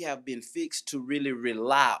been fixed to really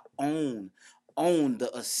rely on the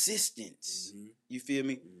assistance. You feel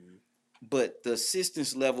me? But the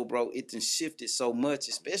assistance level, bro, it done shifted so much,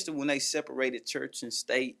 especially when they separated church and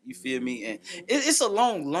state. You feel me? And it's a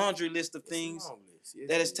long laundry list of things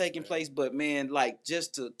that is taking place. But man, like,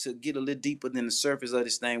 just to get a little deeper than the surface of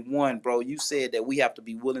this thing, one, bro, you said that we have to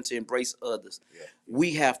be willing to embrace others.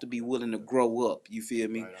 We have to be willing to grow up. You feel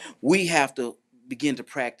me? We have to begin to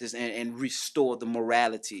practice and restore the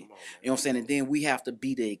morality. You know what I'm saying? And then we have to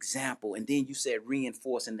be the example. And then you said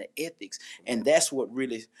reinforcing the ethics. And that's what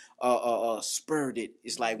really spurred it.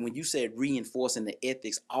 It's like when you said reinforcing the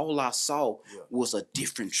ethics, all I saw was a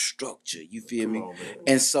different structure. You feel me?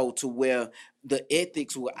 And so to where the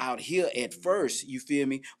ethics were out here at first, you feel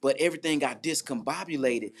me? But everything got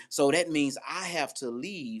discombobulated. So that means I have to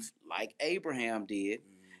leave like Abraham did.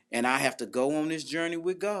 And I have to go on this journey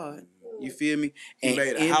with God. You feel me? He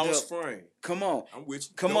made a house frame. Come on. I'm with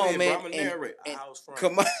you. Come Go on, ahead, man. Bro, I'm narrate a house frame.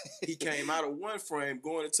 Come on. He came out of one frame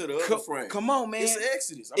going into the other frame. Come on, man. It's an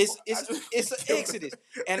exodus. It's an exodus.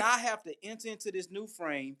 And I have to enter into this new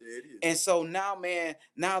frame. There it is. And so now, man,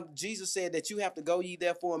 now Jesus said that you have to go ye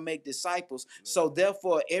therefore and make disciples. Man. So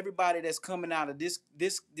therefore, everybody that's coming out of this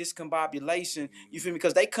combobulation, you feel me?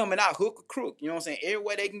 Because they coming out hook or crook. You know what I'm saying? Every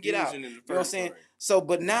way they can get out. You know what I'm saying? Frame. So,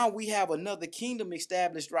 but now we have another kingdom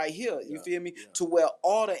established right here. You feel me? To where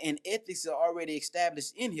order and ethics are already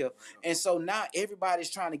established in here. And so now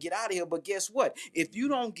everybody's trying to get out of here. But guess what? If you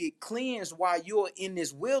don't get cleansed while you're in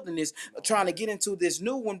this wilderness, trying to get into this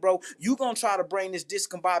new one, bro, you're going to try to bring this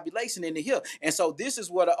discombobulation into here. And so this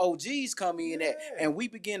is where the OGs come in at. And we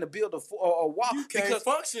begin to build a wall. You can't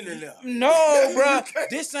function in there. No, bro.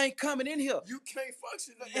 This ain't coming in here. You can't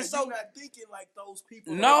function in there. And so, you're not thinking like those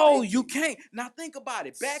people. No, you can't. Now think about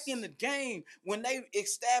it. Back in the game, when they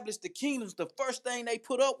established the kingdoms, the first thing they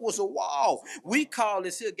put up was a wall. We call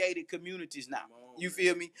this here gated communities now. You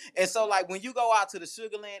feel me? And so, like, when you go out to the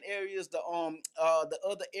Sugarland areas, the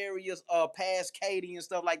other areas past Katy and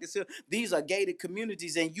stuff like this here, these are gated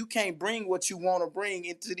communities, and you can't bring what you want to bring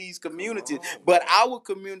into these communities. But our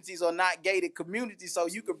communities are not gated communities, so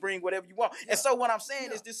you can bring whatever you want. And so what I'm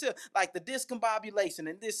saying is this here, like the discombobulation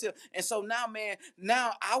and this here. And so now, man,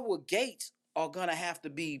 now our gates are gonna have to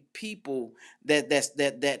be people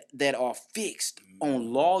that are fixed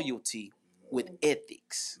on loyalty with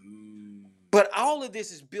ethics. But all of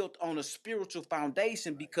this is built on a spiritual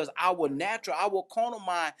foundation because our carnal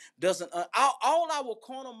mind doesn't. All our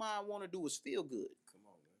carnal mind want to do is feel good.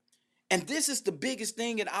 And this is the biggest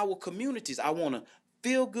thing in our communities. I want to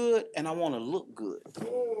feel good and I want to look good.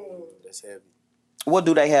 That's heavy. What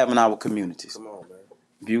do they have in our communities? Come on, man.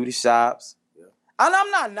 Beauty shops. And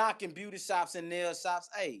I'm not knocking beauty shops and nail shops.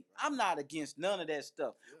 Hey, I'm not against none of that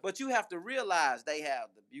stuff. But you have to realize they have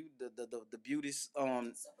the beauty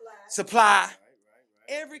supply. Right.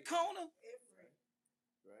 Every corner.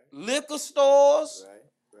 Liquor stores.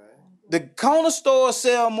 The corner stores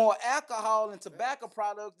sell more alcohol and tobacco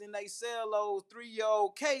products than they sell those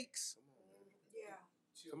 3-year-old cakes.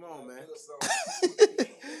 Come on, man.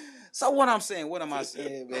 So what am I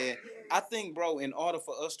saying, man? I think, bro, in order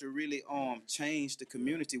for us to really change the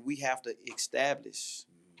community, we have to establish,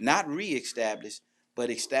 not re-establish, but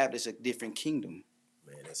establish a different kingdom.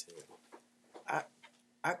 Man, that's it.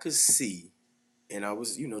 I could see, and I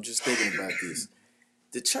was, just thinking about this.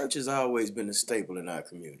 The church has always been a staple in our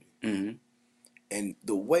community. Mm-hmm. And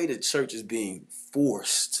the way the church is being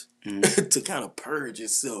forced to kind of purge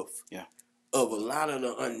itself of a lot of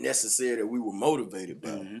the unnecessary that we were motivated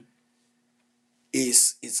by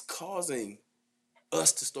is causing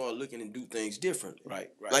us to start looking and do things differently. Right.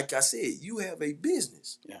 Like I said, you have a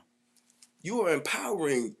business. Yeah. You are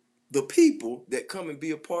empowering the people that come and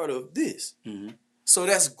be a part of this. Mm-hmm. So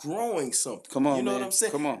that's growing something. Come on, you know man. What I'm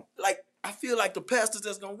saying? Come on. Like, I feel like the pastors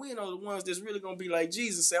that's going to win are the ones that's really going to be like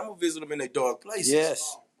Jesus. Say, I'm going to visit them in their dark places.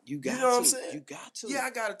 Yes. You know what I'm saying? You got to. Yeah, I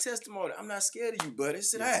got a testimony. I'm not scared of you, buddy.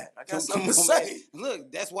 Sit down. I got something to say.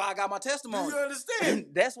 Look, that's why I got my testimony. Do you understand?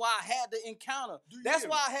 That's why I had the encounter. That's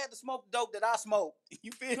why I had to smoke the dope that I smoked.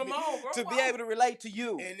 You feel me? Come on, bro. To be able to relate to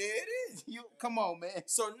you. And there it is. Come on, man.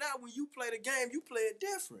 So now when you play the game, you play it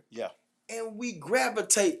different. Yeah. And we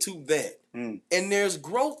gravitate to that. And there's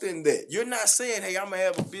growth in that. You're not saying, hey, I'm going to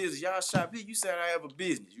have a business. Y'all shop here. You said I have a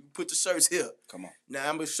business. You put the shirts here. Come on. Now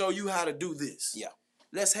I'm going to show you how to do this. Yeah.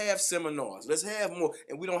 Let's have seminars. Let's have more.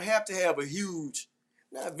 And we don't have to have a huge.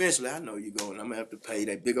 Now, eventually, I know you're going. I'm going to have to pay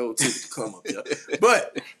that big old ticket to come up here.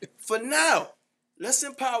 But for now, let's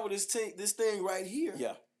empower this thing right here.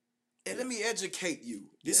 Yeah. And let me educate you.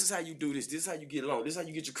 This is how you do this. This is how you get along. This is how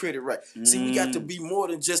you get your credit right. See, we got to be more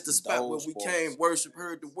than just the spot where we came, worship,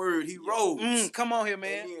 heard the word, he rose. Come on here,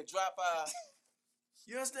 man. And then drop our...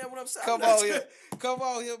 You understand what I'm saying? Come on here. Come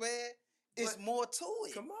on here, man. It's more to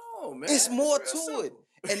it. Come on, man. It's more to it.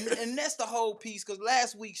 And that's the whole piece, because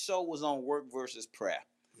last week's show was on work versus prayer.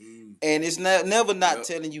 And it's never not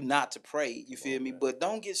telling you not to pray, you feel me? But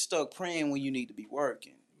don't get stuck praying when you need to be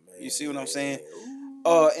working. Man. You see what I'm saying?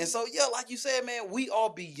 And so, yeah, like you said, man, we are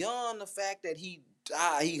beyond the fact that he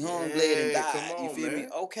died, he hung, bled, and died. You feel me?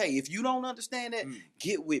 Okay, if you don't understand that,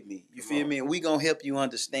 get with me. You feel me? And we gonna help you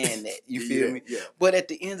understand that. You feel me? Yeah. But at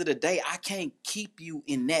the end of the day, I can't keep you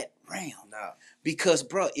in that realm. Nah. Because,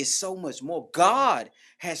 bro, it's so much more. God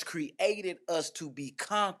has created us to be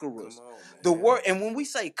conquerors. Come on, man. The word, and when we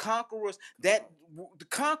say conquerors, that the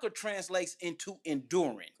conquer translates into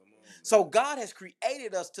enduring. So God has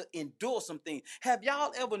created us to endure some things. Have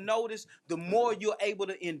y'all ever noticed the more you're able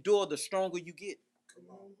to endure, the stronger you get? Come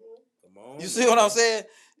on. You see what I'm saying?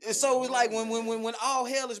 And so it's like when all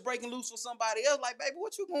hell is breaking loose for somebody else, like, baby,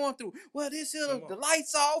 what you going through? Well, this here, the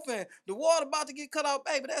lights off and the water about to get cut off,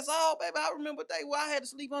 baby. That's all, baby. I remember a day where I had to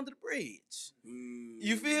sleep under the bridge.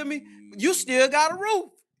 You feel me? You still got a roof.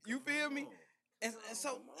 You feel me? And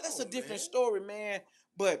so that's a different story, man.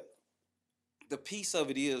 But the piece of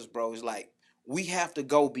it is, bro, is like we have to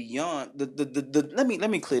go beyond the let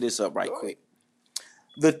me clear this up right quick.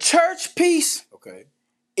 The church piece, okay,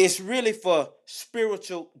 it's really for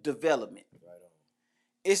spiritual development. Right on.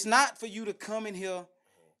 It's not for you to come in here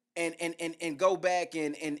and go back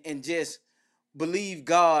and just believe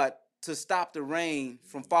God to stop the rain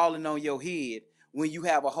from falling on your head when you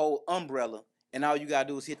have a whole umbrella and all you gotta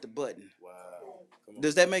do is hit the button. Wow.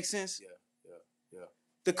 Does that make sense? Yeah.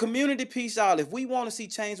 The community piece, y'all, if we want to see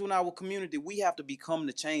change in our community, we have to become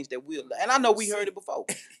the change that we're, and I know we heard it before.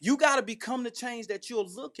 You got to become the change that you're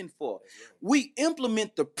looking for. We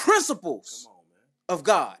implement the principles of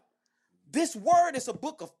God. This word is a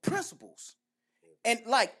book of principles. And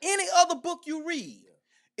like any other book you read,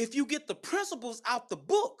 if you get the principles out the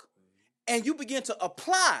book and you begin to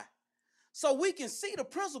apply, so we can see the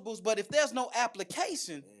principles, but if there's no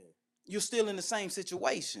application, you're still in the same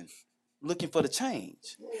situation. Looking for the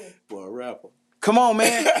change. Boy, rapper. Come on,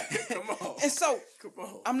 man. Come on. And so,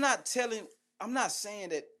 I'm not saying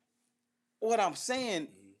that, what I'm saying,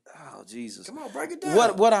 oh, Jesus. Come on, break it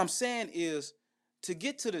down. What I'm saying is, to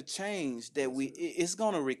get to the change that it's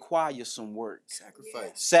going to require some work.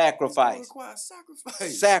 Sacrifice. It's going to require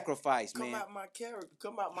sacrifice. Sacrifice, man. Come out my character,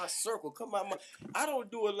 come out my circle, come out my, I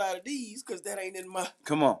don't do a lot of these because that ain't in my.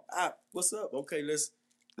 Come on. What's up? Okay,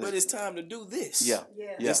 but it's time to do this. Yeah.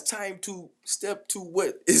 It's time to step to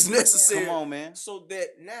what is necessary. Come on, man. So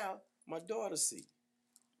that now my daughter see,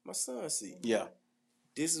 my son see. Yeah.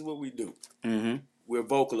 This is what we do. Mm-hmm. We're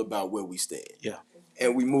vocal about where we stand. Yeah.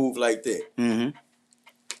 And we move like that. Mm-hmm.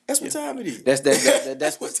 That's what time it is.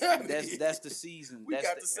 That's what time it is. That's the season. We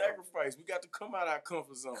got to sacrifice. We got to come out of our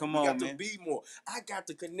comfort zone. Come on, we got to be more. I got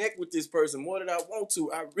to connect with this person more than I want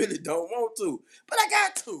to. I really don't want to, but I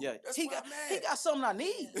got to. Yeah, he got something I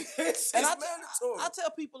need. it's and mandatory. I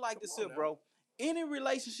tell people like this here, bro. Any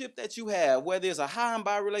relationship that you have, whether it's a high and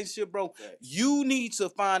by relationship, bro, you need to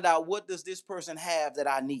find out what does this person have that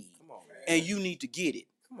I need. Come on, man. And you need to get it.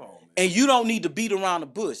 Come on, man. And you don't need to beat around the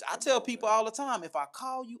bush. I tell people all the time, if I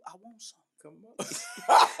call you, I want something. Come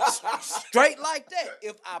on. Straight like that.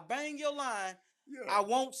 If I bang your line, I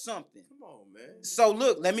want something. Come on, man. So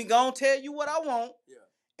look, let me go and tell you what I want. Yeah.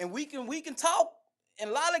 And we can talk and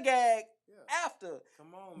lollygag after.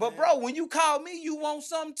 Come on, but man. Bro, when you call me, you want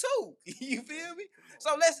something too. You feel me?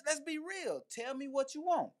 So let's be real. Tell me what you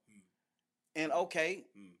want. And okay,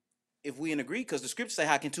 if we in agree, because the scripture say,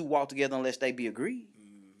 how can two walk together unless they be agreed?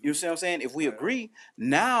 You see what I'm saying? If we agree,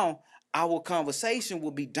 now our conversation will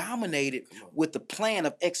be dominated with the plan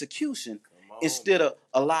of execution instead of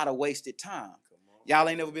a lot of wasted time. Y'all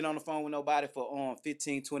ain't never been on the phone with nobody for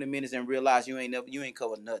 15, 20 minutes and realize you ain't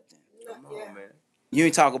covered nothing. Come on, man. You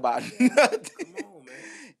ain't talk about nothing. Come on, man.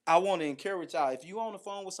 I want to encourage y'all. If you on the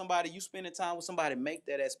phone with somebody, you spending time with somebody, make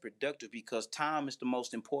that as productive, because time is the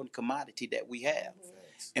most important commodity that we have.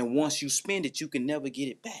 And once you spend it, you can never get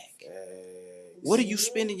it back. What are you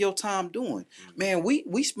spending your time doing? Man,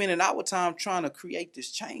 we spending our time trying to create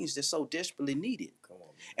this change that's so desperately needed. Come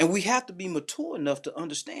on, and we have to be mature enough to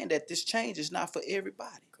understand that this change is not for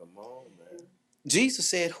everybody. Come on, man. Jesus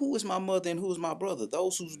said, who is my mother and who is my brother?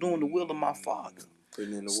 Those who's doing the will of my Father.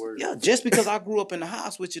 Putting in the word. Yeah, just because I grew up in the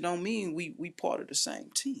house with you don't mean we part of the same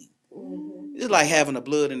team. It's like having a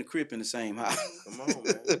blood and a crip in the same house. Come on,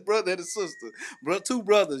 man. Brother and a sister. Two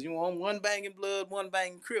brothers. You want one banging blood, one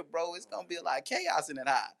banging crip, bro. It's gonna be like chaos in that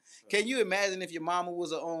house. Can you imagine if your mama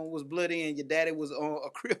was bloody and your daddy was a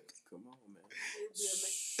crip? Come on, man.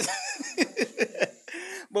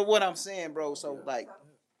 But what I'm saying, bro, so like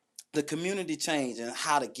the community change and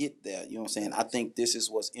how to get there, you know what I'm saying? I think this is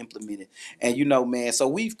what's implemented. And you know, man, so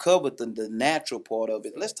we've covered the natural part of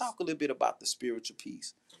it. Let's talk a little bit about the spiritual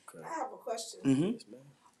piece. Okay. I have a question.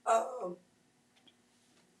 Mm-hmm.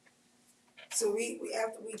 So we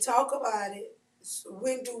after we talk about it, so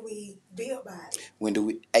when do we be about it? When do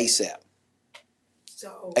we? ASAP.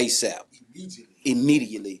 So ASAP.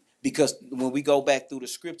 Immediately. Because when we go back through the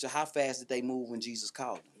scripture, how fast did they move when Jesus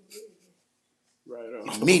called them? Right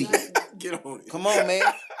on. Immediately. Get on it. Come on, man.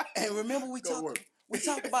 And remember, we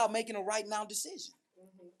talked about making a right now decision.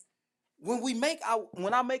 Mm-hmm.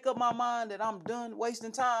 When I make up my mind that I'm done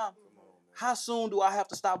wasting time, how soon do I have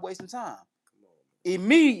to stop wasting time?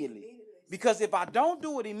 Immediately. Because if I don't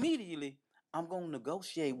do it immediately, I'm going to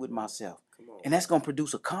negotiate with myself. And that's going to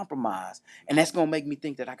produce a compromise. And that's going to make me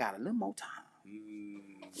think that I got a little more time.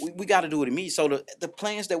 We got to do it immediately. So the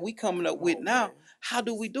plans that we coming up with now, man. How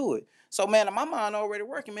do we do it? So, man, my mind already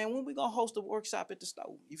working, man. When we going to host a workshop at the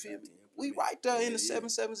store? You feel me? We right there in the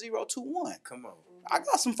 77021. Come on. I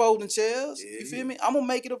got some folding chairs. You feel me? I'm going to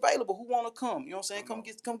make it available. Who want to come? You know what I'm saying?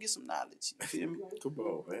 Come get some knowledge. You feel me? Come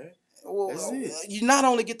on, man. Well, you not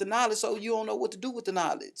only get the knowledge, so you don't know what to do with the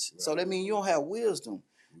knowledge. Right. So that means you don't have wisdom.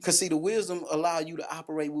 Because, see, the wisdom allow you to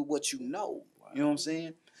operate with what you know. Wow. You know what I'm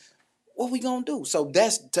saying? What we going to do? So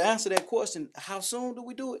that's to answer that question, how soon do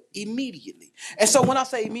we do it? Immediately. And so when I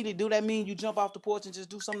say immediately, do that mean you jump off the porch and just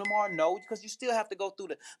do something tomorrow? No, because you still have to go through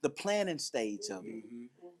the planning stage of it. Mm-hmm.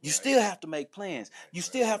 You still have to make plans. You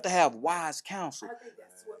still have to have wise counsel. I think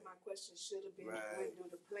that's what my question should have been. When do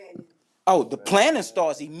the planning? Oh, the planning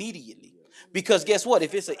starts immediately. Because guess what?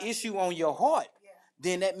 If it's an issue on your heart,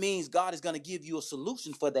 then that means God is going to give you a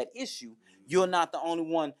solution for that issue. You're not the only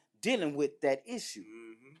one dealing with that issue.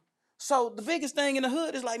 So the biggest thing in the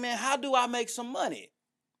hood is like, man, how do I make some money?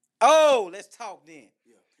 Oh, let's talk then.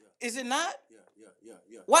 Is it not?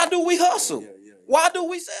 Why do we hustle? Why do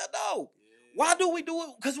we sell dope? Why do we do it?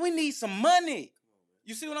 Because we need some money.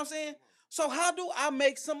 You see what I'm saying? So how do I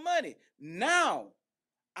make some money? Now,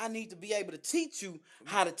 I need to be able to teach you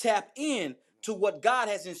how to tap in to what God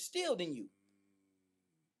has instilled in you.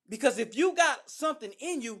 Because if you got something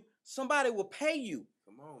in you, somebody will pay you.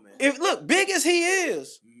 Come on, man. If look, big as he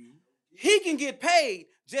is, he can get paid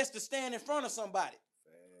just to stand in front of somebody.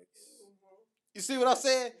 You see what I'm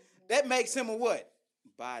saying? That makes him a what?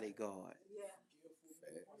 Bodyguard.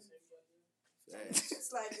 Yeah.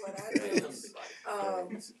 It's like what I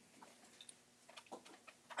do.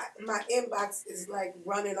 My inbox is like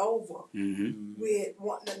running over with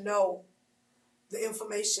wanting to know the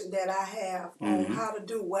information that I have on how to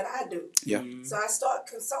do what I do. Yeah. So I start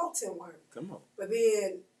consulting work. Come on. But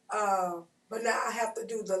then, but now I have to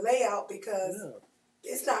do the layout because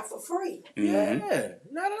it's not for free. Yeah, not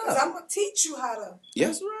at all. Because I'm gonna teach you how to.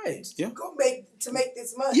 That's right. Go make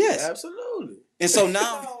this money. Yes, absolutely. And so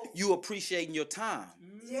now you appreciating your time.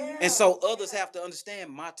 Yeah. And so others have to understand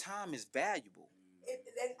my time is valuable.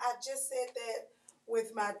 And I just said that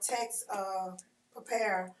with my tax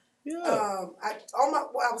preparer. Yeah. I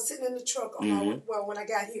was sitting in the truck on my when I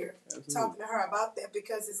got here talking to her about that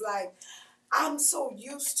because it's like I'm so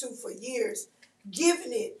used to for years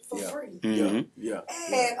giving it for free. And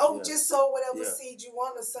just sow whatever seed you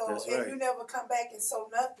want to sow, and you never come back and sow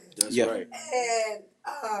nothing. That's right.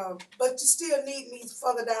 And but you still need me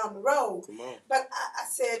further down the road. Come on. But I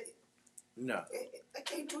said, no, I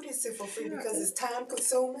can't do this for free because it's time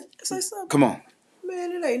consuming. Say something. Come on.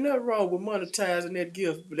 Man, it ain't nothing wrong with monetizing that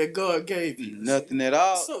gift that God gave you. Nothing at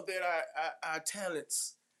all. So that our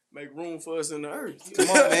talents make room for us in the earth. Come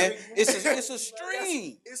on, man. It's a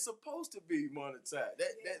stream. It's supposed to be monetized.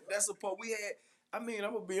 That's supposed. We had. I mean,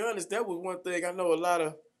 I'm gonna be honest. That was one thing I know a lot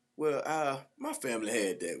of. Well, my family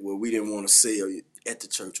had that where we didn't want to sell at the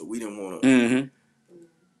church or we didn't want to.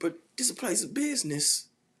 But this is a place of business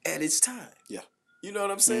at its time. Yeah. You know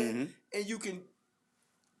what I'm saying? And you can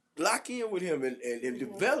lock in with him and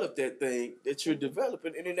develop that thing that you're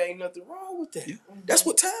developing, and it ain't nothing wrong with that. Yeah. That's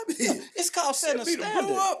what time it is. It's called setting a standard.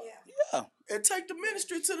 Grow up, and take the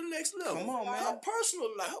ministry to the next level. Come on, man. Her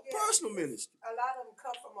personal ministry. A lot of them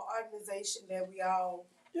come from an organization that we all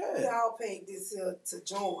paid this to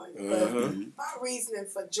join. But my reasoning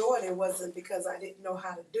for joining wasn't because I didn't know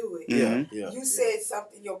how to do it. You said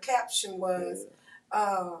something. Your caption was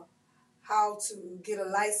how to get a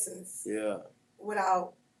license.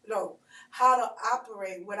 Without no, how to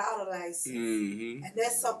operate without a license. Mm-hmm. And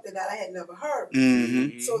that's something that I had never heard.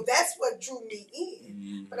 Mm-hmm. So that's what drew me in.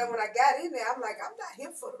 Mm-hmm. But then when I got in there, I'm like, I'm not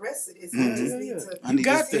here for the rest of this. Mm-hmm. I just need to You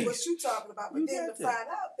got see that. what you talking about. But You then got to that. find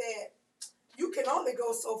out that you can only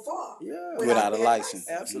go so far Without a that license.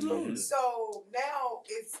 Absolutely. So now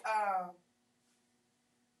it's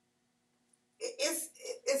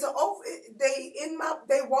a over.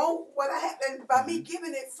 They want what I have, and by me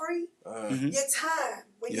giving it free, your time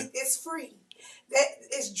it's free. That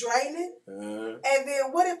is draining. And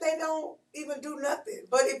then what if they don't even do nothing?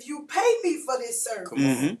 But if you pay me for this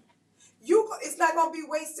service, it's not gonna be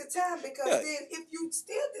wasted time because then if you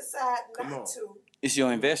still decide not to, it's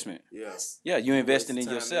your investment. Yes. Yeah, you're investing in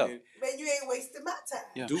yourself. Man, you ain't wasting my time.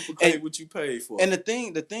 Yeah. Duplicate what you paid for. And the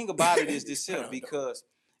thing about it is this here, because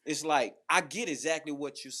it's like I get exactly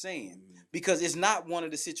what you're saying, because it's not one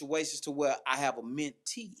of the situations to where I have a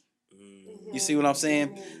mentee. You see what I'm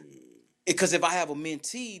saying? Because if I have a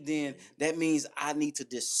mentee, then that means I need to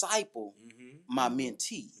disciple my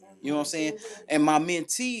mentee. You know what I'm saying? And my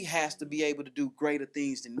mentee has to be able to do greater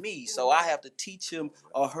things than me. So I have to teach him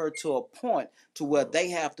or her to a point to where they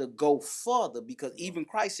have to go further, because even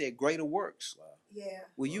Christ said greater works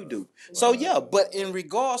will you do. So yeah, but in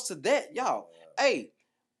regards to that, y'all, hey,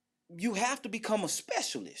 you have to become a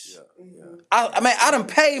specialist. I mean, I done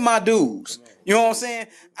paid my dues. You know what I'm saying?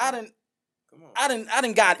 I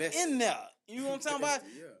done got in there. You know what I'm talking about?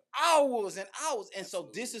 Hours and hours. And so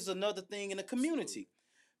this is another thing in the community.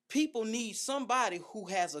 People need somebody who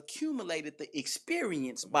has accumulated the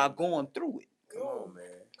experience by going through it. Come on, man.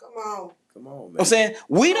 Come on, man. I'm saying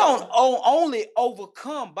we don't only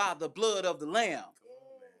overcome by the blood of the Lamb.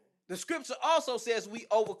 The scripture also says we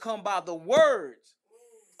overcome by the words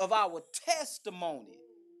of our testimony.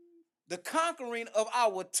 The conquering of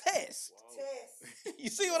our test. You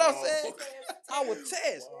see what I'm saying? Our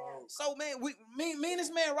test. So man, me and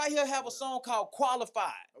this man right here have a song called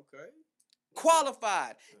Qualified. Okay.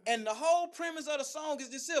 Qualified. And the whole premise of the song is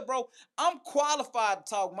this here, bro. I'm qualified to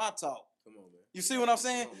talk my talk. Come on, man. You see what I'm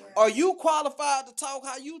saying? Are you qualified to talk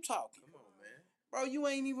how you talk? Come on, man. Bro, you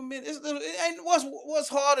ain't even been. It ain't what's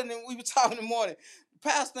harder than we were talking in the morning.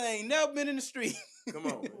 Pastor ain't never been in the street. Come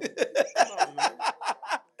on, man. Come on, man.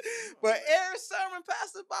 But every sermon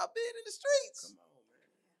pastor about being in the streets. Come on,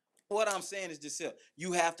 man. What I'm saying is this here.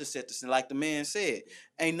 You have to set this, like the man said,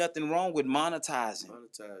 ain't nothing wrong with monetizing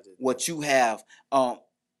what you have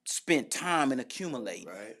spent time and accumulating.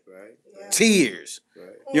 Right. Tears.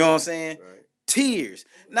 Right. You know what I'm saying? Right. Tears.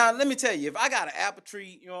 Now, let me tell you, if I got an apple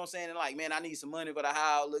tree, you know what I'm saying, and like, man, I need some money for the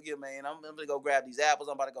house. Look here, man, I'm going to go grab these apples.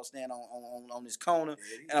 I'm about to go stand on this corner,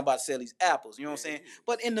 and I'm about to sell these apples. You know what I'm saying?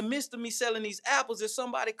 But in the midst of me selling these apples, if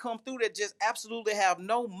somebody come through that just absolutely have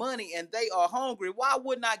no money and they are hungry, why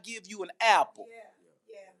wouldn't I give you an apple?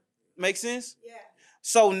 Yeah. Make sense? Yeah.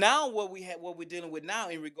 So now what we're dealing with now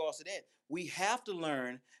in regards to that, we have to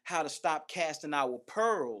learn how to stop casting our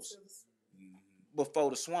pearls before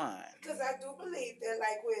the swine. Because I do believe that,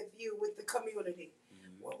 like with the community,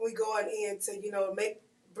 when we going in to,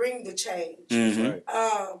 bring the change. Mm-hmm.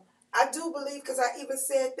 I do believe, because I even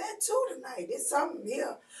said that too tonight. It's something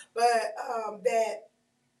here, but that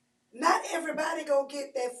not everybody gonna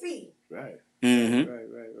get that fee. Right. Mm-hmm.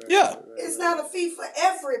 Right. Yeah. It's not a fee for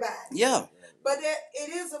everybody. Yeah. But it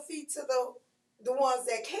is a fee to the ones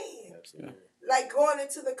that can. Absolutely. Like going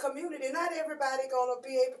into the community, not everybody gonna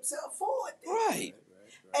be able to afford that. Right.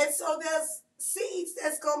 And so there's seeds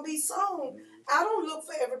that's gonna be sown. I don't look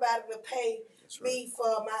for everybody to pay me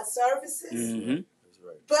for my services. Mm-hmm.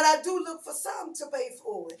 But I do look for some to pay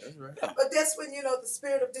for it. That's right. But that's when the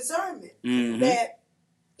spirit of discernment Mm-hmm. that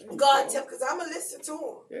God tell, because I'm gonna listen to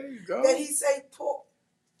him. There you go. That he say, "Paul,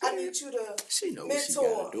 I need you to She know mentor." what she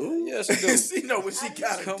gotta do. Yes, she do. She know what she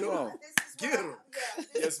gotta Come do. on. Get her.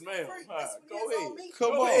 Yes, ma'am. Go ahead.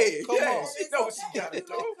 Come Go on. ahead. Come Yeah, on. she know what she gotta do.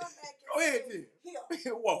 Go ahead then.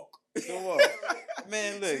 Walk. Come on.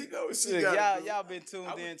 Man, look, She know what she look, gotta do. y'all been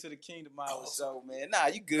tuned in to the Kingdom Hour show, man. Nah,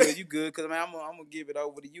 you good, because man, I'm gonna give it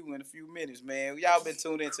over to you in a few minutes, man. Y'all been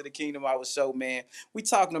tuned into the Kingdom Hour show, man. We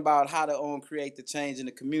talking about how to create the change in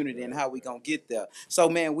the community and how we gonna get there. So,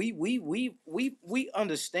 man, we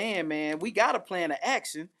understand, man. We got a plan of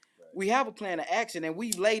action. We have a plan of action, and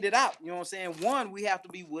we've laid it out. You know what I'm saying? One, we have to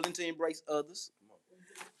be willing to embrace others.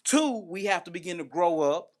 Two, we have to begin to grow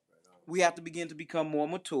up. We have to begin to become more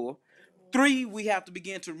mature. Three, we have to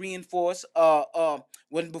begin to reinforce.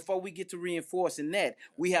 Before we get to reinforcing that,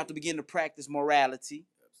 we have to begin to practice morality.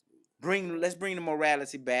 Let's bring the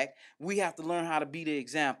morality back. We have to learn how to be the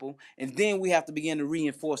example, and then we have to begin to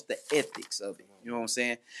reinforce the ethics of it. You know what I'm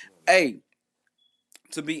saying? Hey,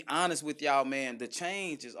 to be honest with y'all, man, the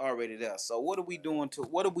change is already there. So what are we doing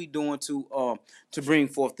to bring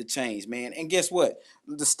forth the change, man? And guess what?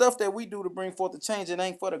 The stuff that we do to bring forth the change, it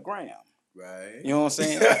ain't for the gram. Right. You know what I'm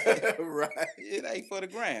saying? Right. It ain't for the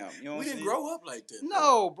gram. You know what I'm saying? We didn't grow up like that.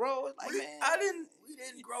 No, bro. It's like, we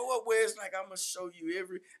didn't grow up where it's like I'm gonna show you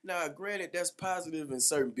every. Now, granted, that's positive in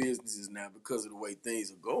certain businesses now because of the way things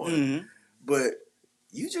are going. Mm-hmm. But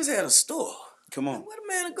you just had a store. Come on. Like, what a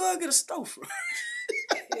man of God get a store from?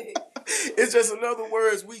 It's just, in other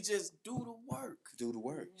words, we just do the work. Do the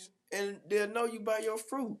works. And they'll know you by your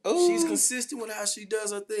fruit. Ooh. She's consistent with how she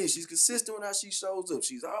does her thing. She's consistent with how she shows up.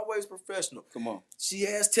 She's always professional. Come on. She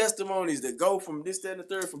has testimonies that go from this, that, and the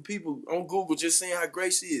third from people on Google just saying how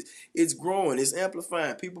great she is. It's growing. It's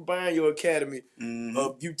amplifying. People buying your academy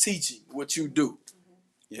of you teaching what you do.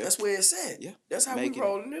 Yeah. That's where it's at. Yeah. That's how we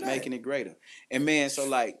rolling it out. Making it greater. And, man, so,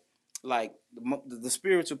 like the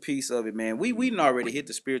spiritual piece of it, man. We didn't already hit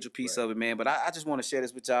the spiritual piece of it, man. But I just want to share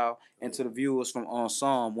this with y'all and to the viewers from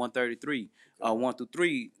Psalm 133, 1 through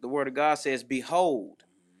 3. The Word of God says, "Behold,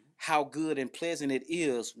 how good and pleasant it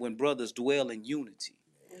is when brothers dwell in unity."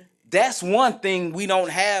 That's one thing we don't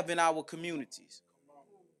have in our communities.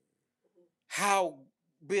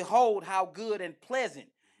 Behold, how good and pleasant.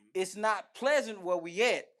 It's not pleasant where we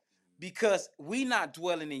at because we not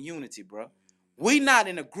dwelling in unity, bro. We not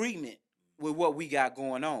in agreement with what we got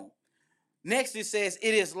going on. Next it says,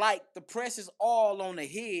 it is like the precious oil on the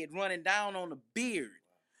head running down on the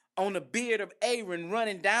beard of Aaron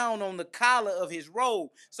running down on the collar of his robe.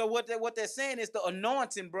 So what they're saying is the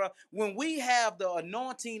anointing, bro. When we have the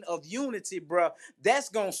anointing of unity, bro, that's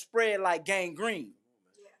going to spread like gangrene.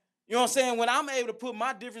 You know what I'm saying? When I'm able to put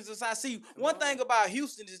my differences aside. See, one thing about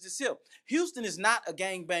Houston is this here. Houston is not a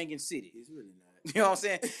gang-banging city. It's really not. You know what I'm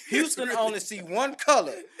saying? Houston really only see one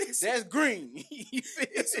color. That's green.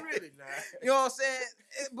 It's really not. You know what I'm saying?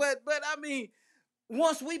 But I mean,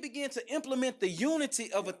 once we begin to implement the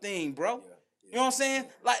unity of a thing, bro. You know what I'm saying?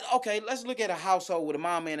 Like, okay, let's look at a household with a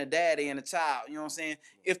mom and a daddy and a child. You know what I'm saying?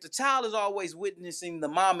 If the child is always witnessing the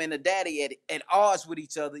mom and the daddy at odds with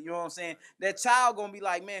each other, you know what I'm saying? That child gonna be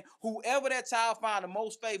like, man, whoever that child find the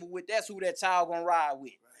most favor with, that's who that child gonna ride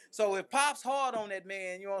with. So if Pop's hard on that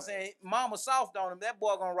man, you know what I'm saying? Mama soft on him, that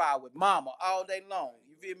boy gonna ride with Mama all day long.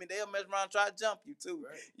 You feel me? They'll mess around and try to jump you too.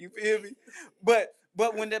 You feel me? But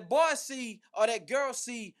when that boy see or that girl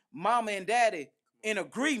see Mama and Daddy in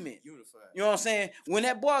agreement, unified. You know what I'm saying? When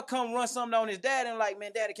that boy come run something on his dad and like,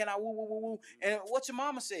 man, Daddy, can I woo woo woo woo? And what your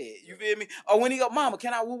mama said, you feel me? Or when he go, Mama,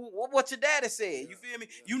 can I woo woo? What your daddy said, you feel me?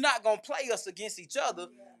 You're not gonna play us against each other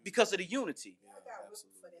because of the unity.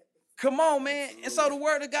 Come on, man. And so the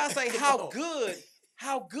word of God say, how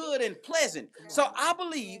good and pleasant. So I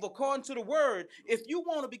believe, according to the word, if you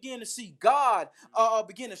want to begin to see God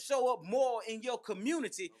begin to show up more in your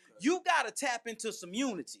community, you got to tap into some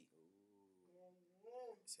unity.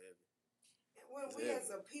 When we as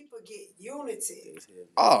a people get unity.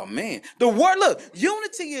 Oh, man. The word, look,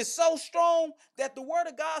 unity is so strong that the word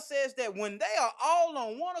of God says that when they are all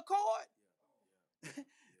on one accord,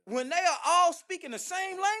 when they are all speaking the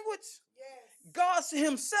same language, God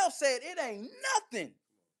himself said it ain't nothing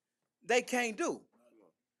they can't do.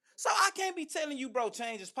 So I can't be telling you, bro,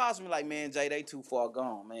 change is possible. Like, man, Jay, they too far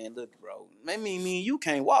gone, man. Look, bro. Me and you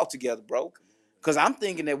can't walk together, bro. Because I'm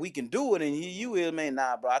thinking that we can do it, and you is, man,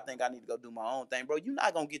 nah, bro, I think I need to go do my own thing. Bro, you're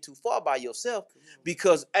not going to get too far by yourself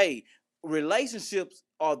because, hey, relationships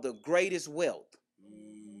are the greatest wealth.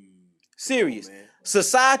 Serious. On,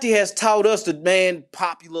 society has taught us to, man,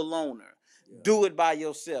 popular loner. Yeah. Do it by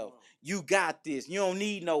yourself. You got this. You don't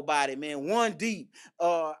need nobody, man. One deep.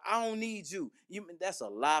 I don't need you. That's a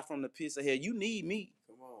lie from the pits of hell. You need me.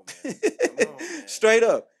 Come on, man. Come on, man. Straight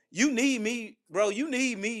up. You need me, bro. You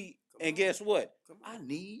need me. And guess what? I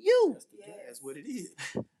need you. That's what it is.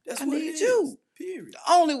 I need you. Period.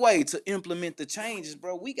 The only way to implement the changes,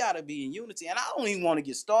 bro, we got to be in unity. And I don't even want to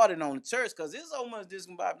get started on the church because there's so much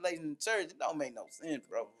discombobulation in the church. It don't make no sense,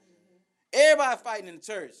 bro. Everybody fighting in the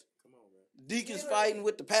church. Deacons fighting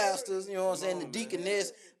with the pastors, you know what I'm saying? The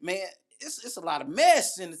deaconess, man, it's a lot of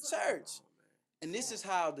mess in the church. And this is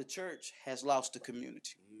how the church has lost the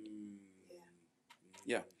community.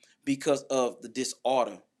 Yeah. Because of the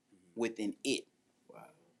disorder within it. Wow.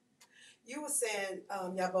 You were saying,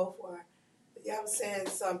 y'all was saying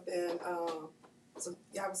something, so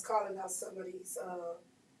y'all was calling out some of these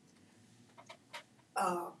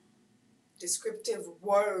descriptive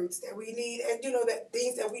words that we need, and that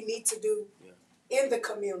things that we need to do in the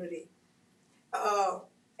community.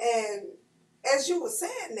 And as you were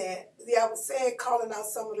saying that, I was saying, calling out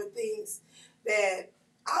some of the things that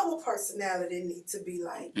our personality need to be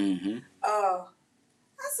like.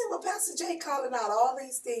 I see what Pastor Jay calling out all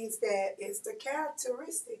these things that is the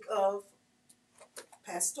characteristic of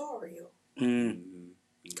pastoral.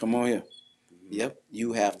 Come on here. Yep,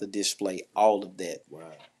 you have to display all of that.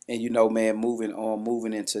 Wow. And you know, man,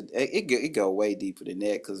 moving into it go way deeper than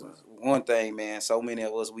that. Because one thing, man, so many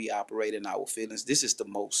of us, we operate in our feelings. This is the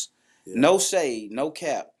most, no shade, no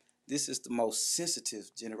cap. This is the most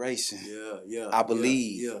sensitive generation. I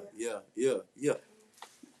believe. Yeah.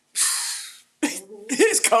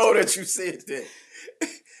 It's cold that you said that.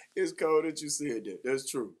 It's cold that you said that. That's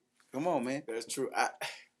true. Come on, man. That's true.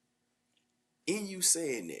 In you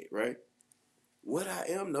saying that, right? What I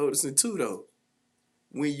am noticing too, though,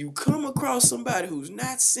 when you come across somebody who's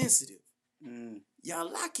not sensitive,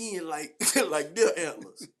 y'all lock in like like deer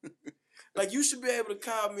antlers. Like you should be able to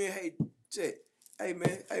call me and hey, Chet, hey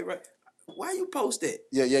man, hey right. Why you post that?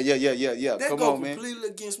 Yeah. That Come go on, man. completely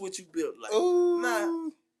against what you built. Like,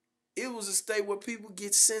 Ooh. it was a state where people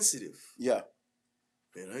get sensitive. Yeah.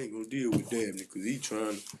 Man, I ain't gonna deal with Damn because he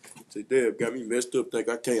trying to say, Damn, got me messed up. Think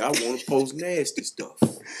I can't. I want to post nasty stuff.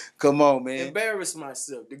 Come on, man. Embarrass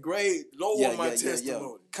myself. Degrade, lower my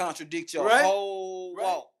testimony. Contradict your whole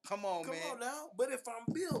walk. Come on, man. Come on now. But if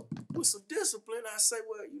I'm built with some discipline, I say,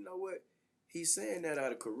 well, you know what? He's saying that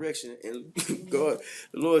out of correction, and God,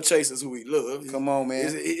 the Lord chastens who He loves. Come on,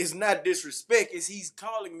 man. It's not disrespect. It's He's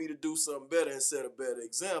calling me to do something better and set a better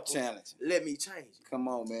example. Challenge. Let me change it. Come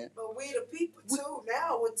on, man. But we the people too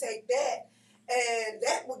now would take that, and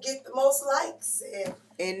that would get the most likes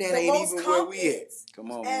and that ain't even where we at.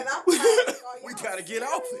 Come on, man. And I'm trying we gotta get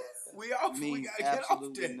off it. We gotta get off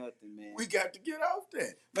that. Nothing, man. We got to get off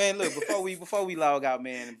that. Man, look, before we log out,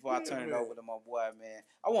 man, and before I turn it over to my boy, man,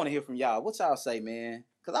 I want to hear from y'all. What y'all say, man?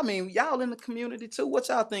 Because, I mean, y'all in the community, too. What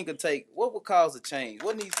y'all think would take? What would cause a change?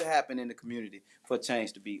 What needs to happen in the community for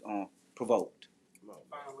change to be provoked?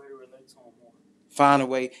 Find a way to relate to them more. Find a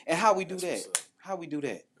way. And how we do that? How we do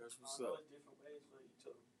that? That's what's up.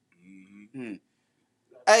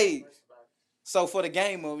 Hey. So for the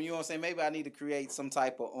game of, you know what I'm saying, maybe I need to create some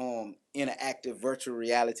type of interactive virtual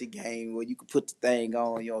reality game where you can put the thing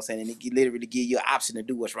on, you know what I'm saying, and it can literally give you an option to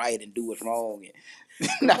do what's right and do what's wrong.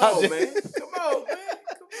 Come on, man.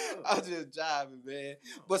 I'm just jiving, man.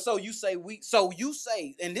 But so you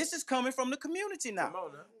say, and this is coming from the community now. Come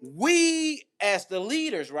on now. We as the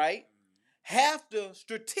leaders, right, have to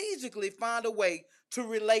strategically find a way to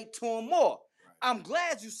relate to them more. Right. I'm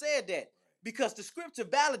glad you said that. Because the scripture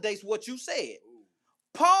validates what you said.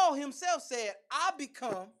 Paul himself said, I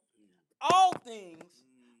become all things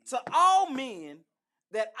to all men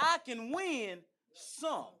that I can win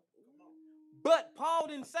some. But Paul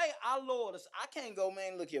didn't say, our Lord, I can't go,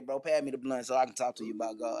 man, look here, bro, pass me the blunt so I can talk to you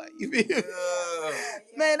about God. You feel me?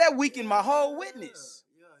 Man, that weakened my whole witness.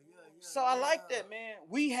 So I like that, man.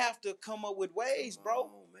 We have to come up with ways, bro.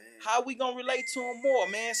 How we going to relate to him more,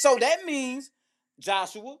 man? So that means,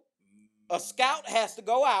 Joshua, a scout has to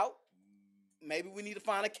go out. Maybe we need to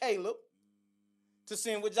find a Caleb to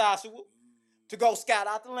send with Joshua to go scout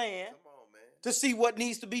out the land. Come on, man. To see what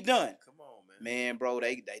needs to be done. Come on, man. Man, bro,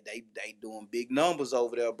 they doing big numbers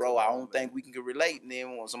over there, bro. I don't think we can relate. And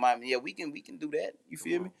then when somebody, we can do that. You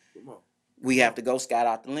feel me? Come on. We have to go scout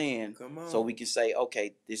out the land so we can say,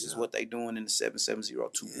 okay, this is what they doing in the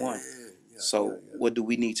 77021. So what do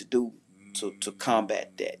we need to do to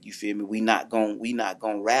combat that? You feel me? We not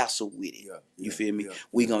gonna wrestle with it. You feel me?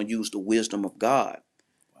 We gonna use the wisdom of God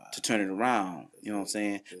to turn it around. You know what I'm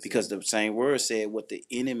saying? Because the same word said, what the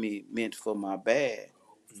enemy meant for my bad,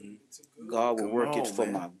 God will work it for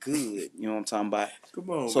my good. You know what I'm talking about? Come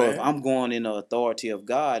on, so man. If I'm going in the authority of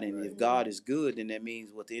God, and if God is good, then that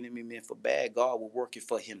means what the enemy meant for bad, God will work it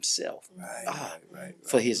for himself.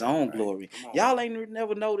 For his own glory. Y'all ain't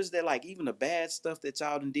never noticed that, like, even the bad stuff that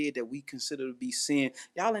y'all done did that we consider to be sin,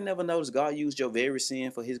 y'all ain't never noticed God used your very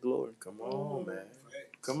sin for his glory. Come on, man.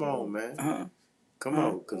 Come on, man. Come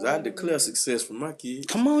on, because I declare success for my kids.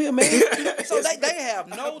 Come on here, man. So they have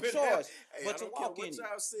no choice but to walk in it. What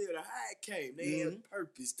y'all said or how it came, they had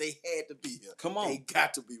purpose. They had to be here. Come on. They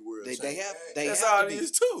got to be world changers. That's all it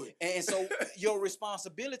is to it. And so your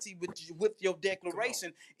responsibility with your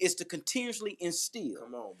declaration is to continuously instill.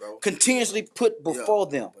 Come on, bro. Continuously put before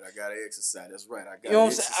them. But I got to exercise. That's right. I got to exercise. You know what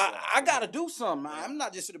I'm saying? I got to do something. I'm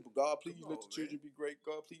not just sitting, God, please let the children be great.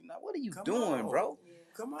 God, please. Now, what are you doing, bro?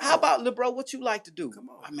 Come on. How about, little bro, what you like to do? Come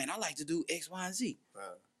on. I mean, I like to do X, Y, and Z.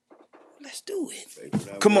 Let's do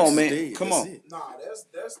it. Come on, man. Come on. Nah,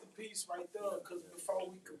 that's the piece right there. Because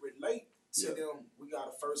before we could relate to them, we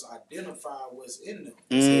gotta first identify what's in them.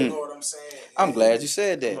 You know what I'm saying? I'm glad you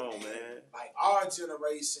said that. Come on, man. Like our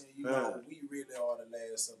generation, you know, we really are the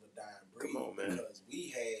last of the dying breed. Come on, man. Because we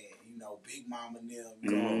had, know, Big Mama and them. You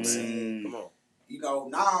Come know what on, I'm saying? Come on. You know,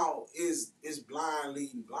 now it's blind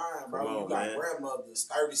leading blind, bro. Come on, you got man. grandmothers,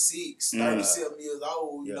 36, 37 years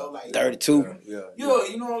old, you know, like 32. You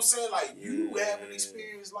know what I'm saying? Like, you haven't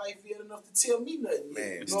experienced life yet enough to tell me nothing yet.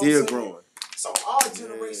 Man, you know still growing. So our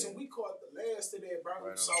generation, we caught the last of that, bro.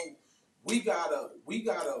 Right so we gotta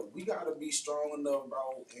be strong enough,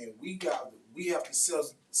 bro, and we have to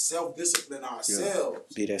self discipline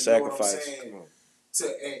ourselves. Be that you know what I'm sacrifice. saying?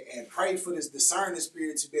 And pray for this discerning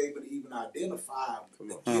spirit to be able to even identify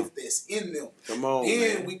the gift that's in them. Come on,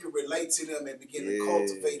 then man. we can relate to them and begin to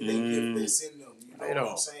cultivate that gift that's in them. You know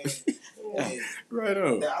what I'm saying? Right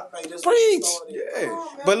on. I think that's Preach. what we started. Yeah.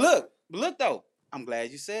 But look though, I'm glad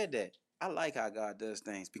you said that. I like how God does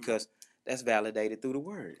things because that's validated through the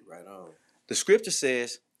word. Right on. The scripture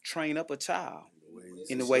says, train up a child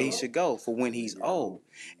in the way he should go for when he's old.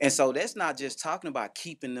 And so that's not just talking about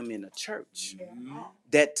keeping them in a church.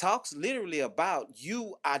 That talks literally about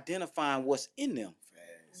you identifying what's in them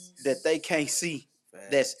that they can't see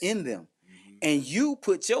that's in them. And you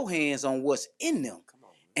put your hands on what's in them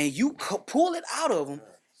and you pull it out of them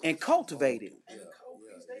and cultivate it. And the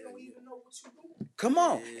co-kids, they don't even know what you're doing. Come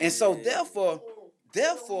on. And so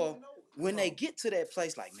therefore, when they get to that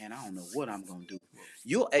place, like, man, I don't know what I'm going to do.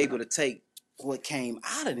 You're able to take what came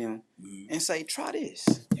out of them and say, try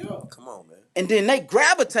this. Yeah. Come on, man. And then they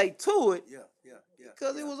gravitate to it Yeah.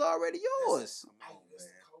 because it was already yours. That's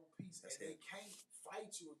the co-piece. And they can't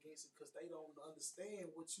fight you against it because they don't understand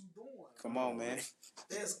what you're doing. Come on, man.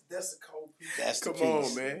 That's the co-piece. That's the Come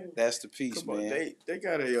piece. on, man. That's the piece, Come on. man. They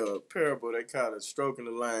got a parable they call it stroking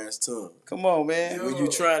the lion's tongue. Come on, man. When you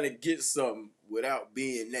trying to get something without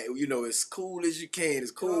being that, as cool as you can,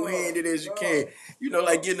 as cool-handed as you can.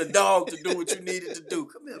 Like getting a dog to do what you needed to do.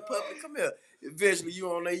 Come here, puppy, come here. Eventually, you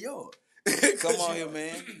on their yard. Come on here,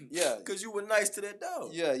 man. Yeah. Because you were nice to that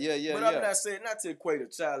dog. Yeah. But I'm not saying, not to equate a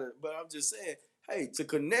child, but I'm just saying, hey, to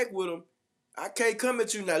connect with them, I can't come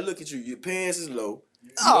at you now. Look at you. Your pants is low.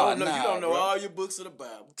 You don't know all your books of the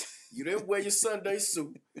Bible. You didn't wear your Sunday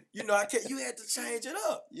suit. I can't. You had to change it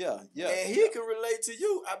up. Yeah. And he can relate to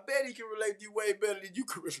you. I bet he can relate to you way better than you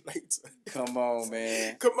can relate to him. Come on,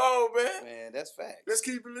 man. Come on, man. Man, that's facts. Let's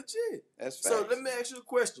keep it legit. That's facts. So let me ask you a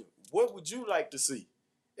question. What would you like to see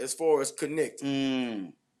as far as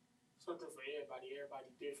connecting? Something for everybody. Everybody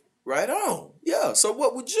different. Right on. Yeah. So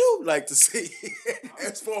what would you like to see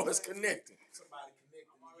as far as connecting? Somebody connected.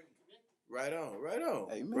 I'm already connected. Right on.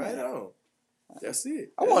 Amen. Right on. That's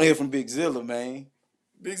it. I want to hear from Big Zilla, man.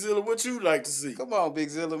 Big Zilla, what you like to see? Come on, Big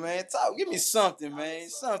Zilla, man. Talk. Give me something, man.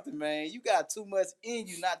 Something, man. You got too much in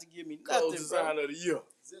you not to give me nothing, Close design bro. of the year.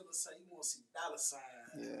 Zilla say you want to see dollar signs.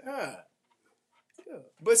 Yeah.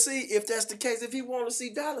 But see, if that's the case, if he want to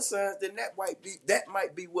see dollar signs, then that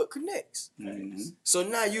might be what connects. Mm-hmm. So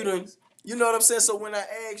now you know what I'm saying? So when I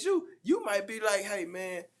ask you, you might be like, hey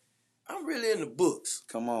man, I'm really into books.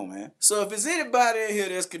 Come on, man. So if there's anybody in here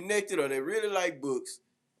that's connected or they really like books,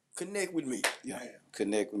 connect with me. Yeah.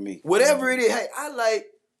 Connect with me. Whatever it is, hey, I like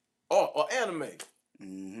or anime.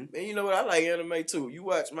 Mm-hmm. Man, you know what? I like anime too. You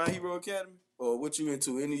watch My Hero Academy? Or what you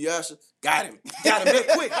into? Inuyasha? Got him that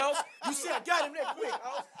quick, house. You see, I got him that quick,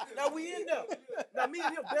 house. Now we in there. Now me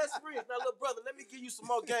and him best friends. Now, little brother, let me give you some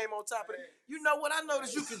more game on top of that. You know what? I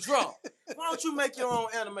noticed you can draw. Why don't you make your own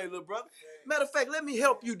anime, little brother? Matter of fact, let me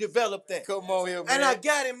help you develop that. Come on here, man. And I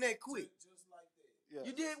got him that quick. Just like that.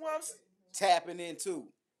 Yeah. You did what I'm saying? Tapping into.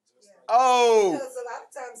 Yeah. Oh. Because a lot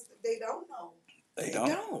of times they don't know. They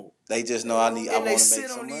don't. They just know I want to make some money. And they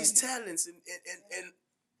sit on these talents and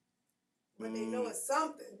But they know it's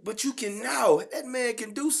something. But you can now, that man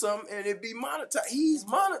can do something and it be monetized. He's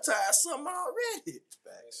monetized something already.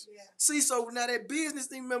 Facts. Yeah. See, so now that business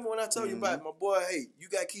thing, remember when I told you about it, my boy, hey, you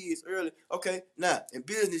got kids early. Okay, now in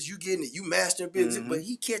business, you getting it, you mastering business, but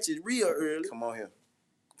he catch it real early. Come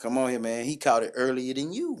on here, man. He caught it earlier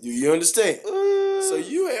than you. Do you understand? So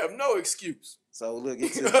you have no excuse. So look,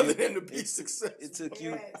 it took other you, than to be successful.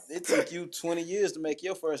 It took you 20 years to make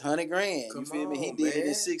your first $100,000. You feel me? He did it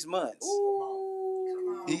in 6 months.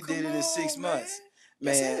 Ooh, He did it in 6 months.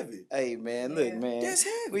 Man, That's heavy. hey man, look, man. That's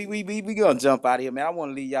heavy. We gonna jump out of here, man. I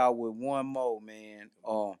want to leave y'all with one more, man.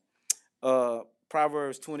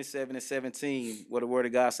 Proverbs 27:17, where the word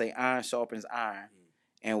of God say, iron sharpens iron,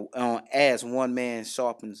 and as one man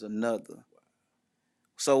sharpens another.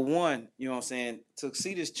 So one, you know what I'm saying, to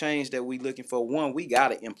see this change that we looking for, one, we got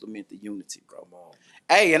to implement the unity, bro.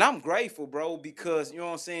 Hey, and I'm grateful, bro, because, you know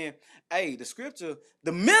what I'm saying, hey, the scripture,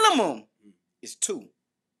 the minimum is 2.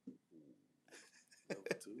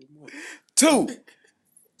 2.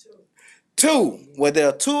 Where there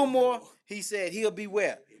are 2 or more, he said he'll be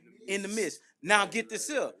where? In the midst. Now get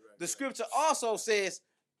this up. The scripture also says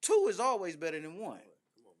 2 is always better than 1.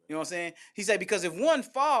 You know what I'm saying? He said, because if 1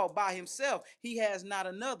 fall by himself, he has not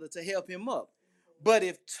another to help him up. But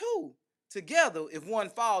if 2 together, if 1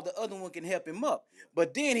 fall, the other one can help him up.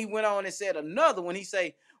 But then he went on and said another one. He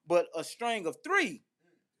say, but a string of 3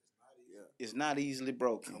 is not easily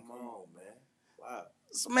broken. Come on, man. Wow.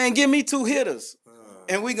 So, man, give me 2 hitters,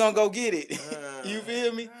 and we gonna go get it. You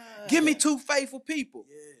feel me? Give me 2 faithful people.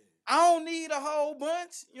 Yeah. I don't need a whole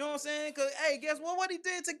bunch. You know what I'm saying? Because, hey, guess what? What he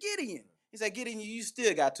did to Gideon? He said, Gideon, you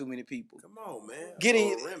still got too many people. Come on, man.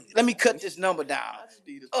 Gideon, let me cut this number down. I just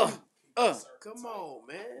need a Come on,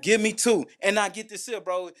 man. Give me 2. And now get this here,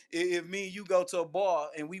 bro. If me and you go to a bar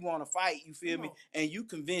and we want to fight, you feel me? And you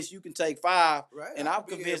convinced you can take 5, right, and I'm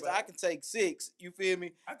convinced I can take 6. You feel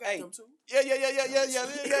me? I got them too.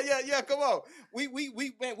 Yeah. Come on. We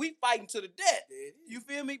fighting to the death. You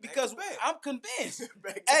feel me? Because I'm convinced.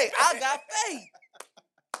 Hey, I got faith.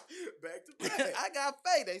 Back to back. I got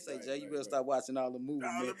faith. They say, Jay, you better start watching all the movies,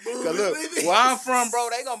 All man. the movies, Cause look, baby. where I'm from, bro,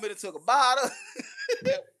 they gonna be took a bottle.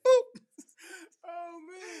 Boop. Oh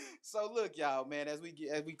man. So look, y'all, man, as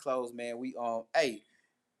we close, man, we hey,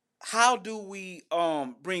 how do we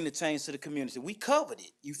bring the change to the community? We covered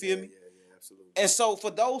it. You feel me? Yeah, absolutely. And so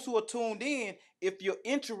for those who are tuned in, if you're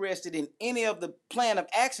interested in any of the plan of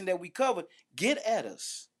action that we covered, get at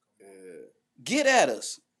us. Yeah. Get at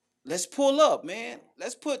us. Let's pull up, man.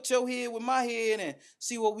 Let's put your head with my head and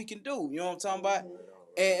see what we can do. You know what I'm talking about?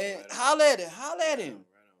 And holler at him.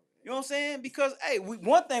 You know what I'm saying? Because, hey,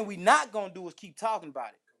 one thing we not going to do is keep talking about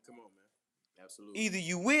it. Come on, man. Absolutely. Either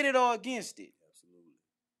you with it or against it. Absolutely.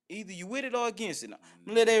 Either you with it or against it. I'm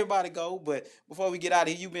going to let everybody go. But before we get out of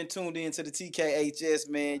here, you've been tuned in to the TKHS,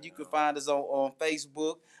 man. You can find us on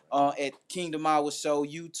Facebook at Kingdom Hour Show,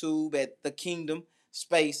 YouTube at The Kingdom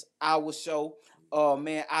Space Hour Show.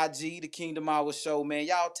 Man, IG, The Kingdom Hour Show, man.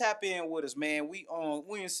 Y'all tap in with us, man. We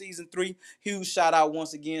in season 3. Huge shout out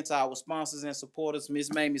once again to our sponsors and supporters,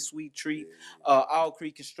 Miss Mamie Sweet Treat, All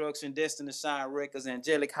Creek Construction, Destiny Shine Records,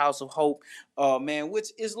 Angelic House of Hope, man,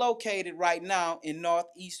 which is located right now in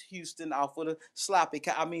Northeast Houston off of the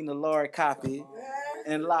Lord Copy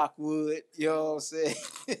and Lockwood. You know what I'm saying?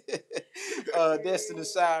 Destiny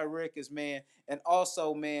Shine Records, man. And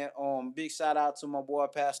also, man, big shout out to my boy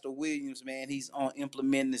Pastor Williams, man. He's on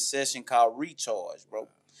implementing this session called Recharge, bro.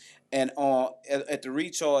 And at the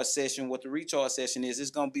Recharge session, what the Recharge session is, it's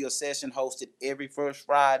gonna be a session hosted every first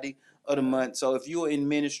Friday of the month. So if you're in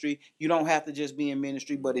ministry, you don't have to just be in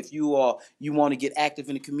ministry, but if you want to get active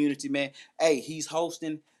in the community, man, hey, he's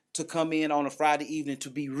hosting to come in on a Friday evening to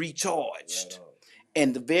be recharged.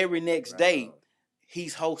 And the very next day,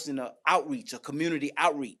 he's hosting a community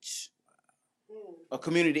outreach. A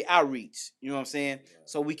community outreach, you know what I'm saying?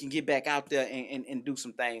 So we can get back out there and do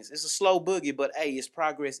some things. It's a slow boogie, but hey, it's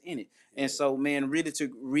progress in it. And so, man, really to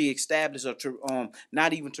reestablish or to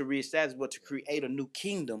not even to reestablish, but to create a new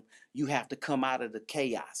kingdom, you have to come out of the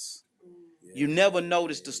chaos. You never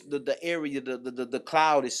notice the area, the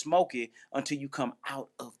cloud is smoky until you come out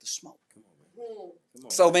of the smoke. Come on.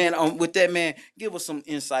 So, man, with that, man, give us some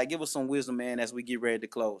insight, give us some wisdom, man, as we get ready to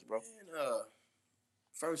close, bro. And,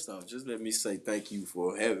 first off, just let me say thank you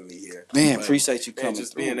for having me here. Man, appreciate you coming.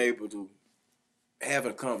 Just being able to have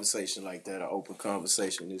a conversation like that, an open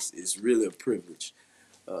conversation, is really a privilege.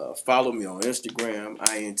 Follow me on Instagram,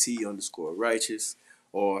 INT_righteous,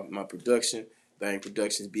 or my production, Bang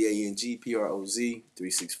Productions, BANGPROZ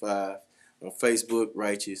 365. On Facebook,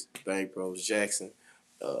 Righteous, Bang Bros Jackson.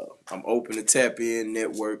 I'm open to tap in,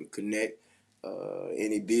 network, and connect.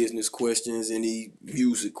 Any business questions, any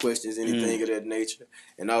music questions, anything of that nature.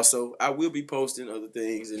 And also, I will be posting other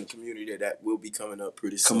things in the community that will be coming up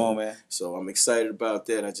pretty soon. Come on, man. So I'm excited about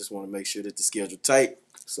that. I just want to make sure that the schedule tight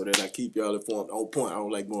so that I keep y'all informed on point. I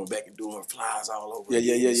don't like going back and doing flies all over.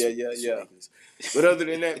 Yeah. But other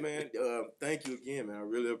than that, man, thank you again, man. I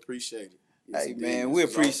really appreciate it. Yes, hey, man, we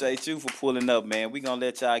appreciate you for pulling up, man. We're going to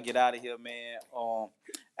let y'all get out of here, man.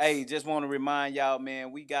 Hey, just want to remind y'all,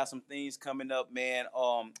 man, we got some things coming up, man,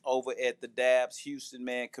 over at the Dabs Houston,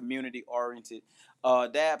 man, community oriented.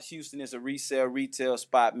 Dabs Houston is a retail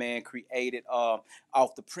spot, man, created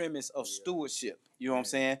off the premise of stewardship. You know what I'm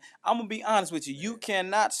saying? I'm going to be honest with you. You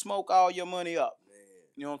cannot smoke all your money up.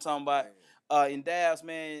 You know what I'm talking about? In Dabs,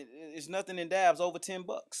 man, it's nothing in Dabs over $10.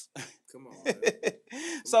 Come on, man.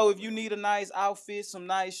 So if you need a nice outfit, some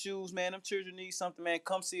nice shoes, man, them children need something, man,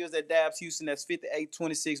 come see us at Dabs Houston. That's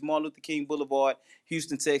 5826 Martin Luther King Boulevard,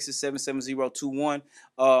 Houston, Texas, 77021.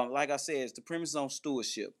 Like I said, it's the premise on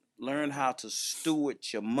stewardship. Learn how to steward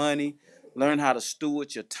your money. Learn how to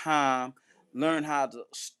steward your time. Learn how to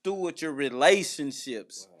steward your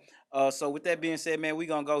relationships. So with that being said, man, we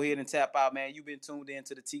gonna go ahead and tap out, man. You've been tuned in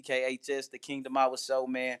to the TKHS, the Kingdom Hour Show,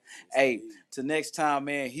 man. Hey, till next time,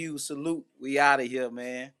 man. Huge salute. We out of here,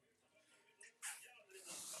 man.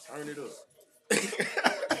 Turn it up.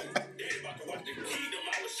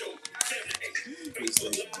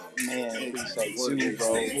 Man, appreciate you, bro.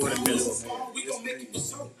 For real, man.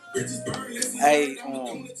 Hey,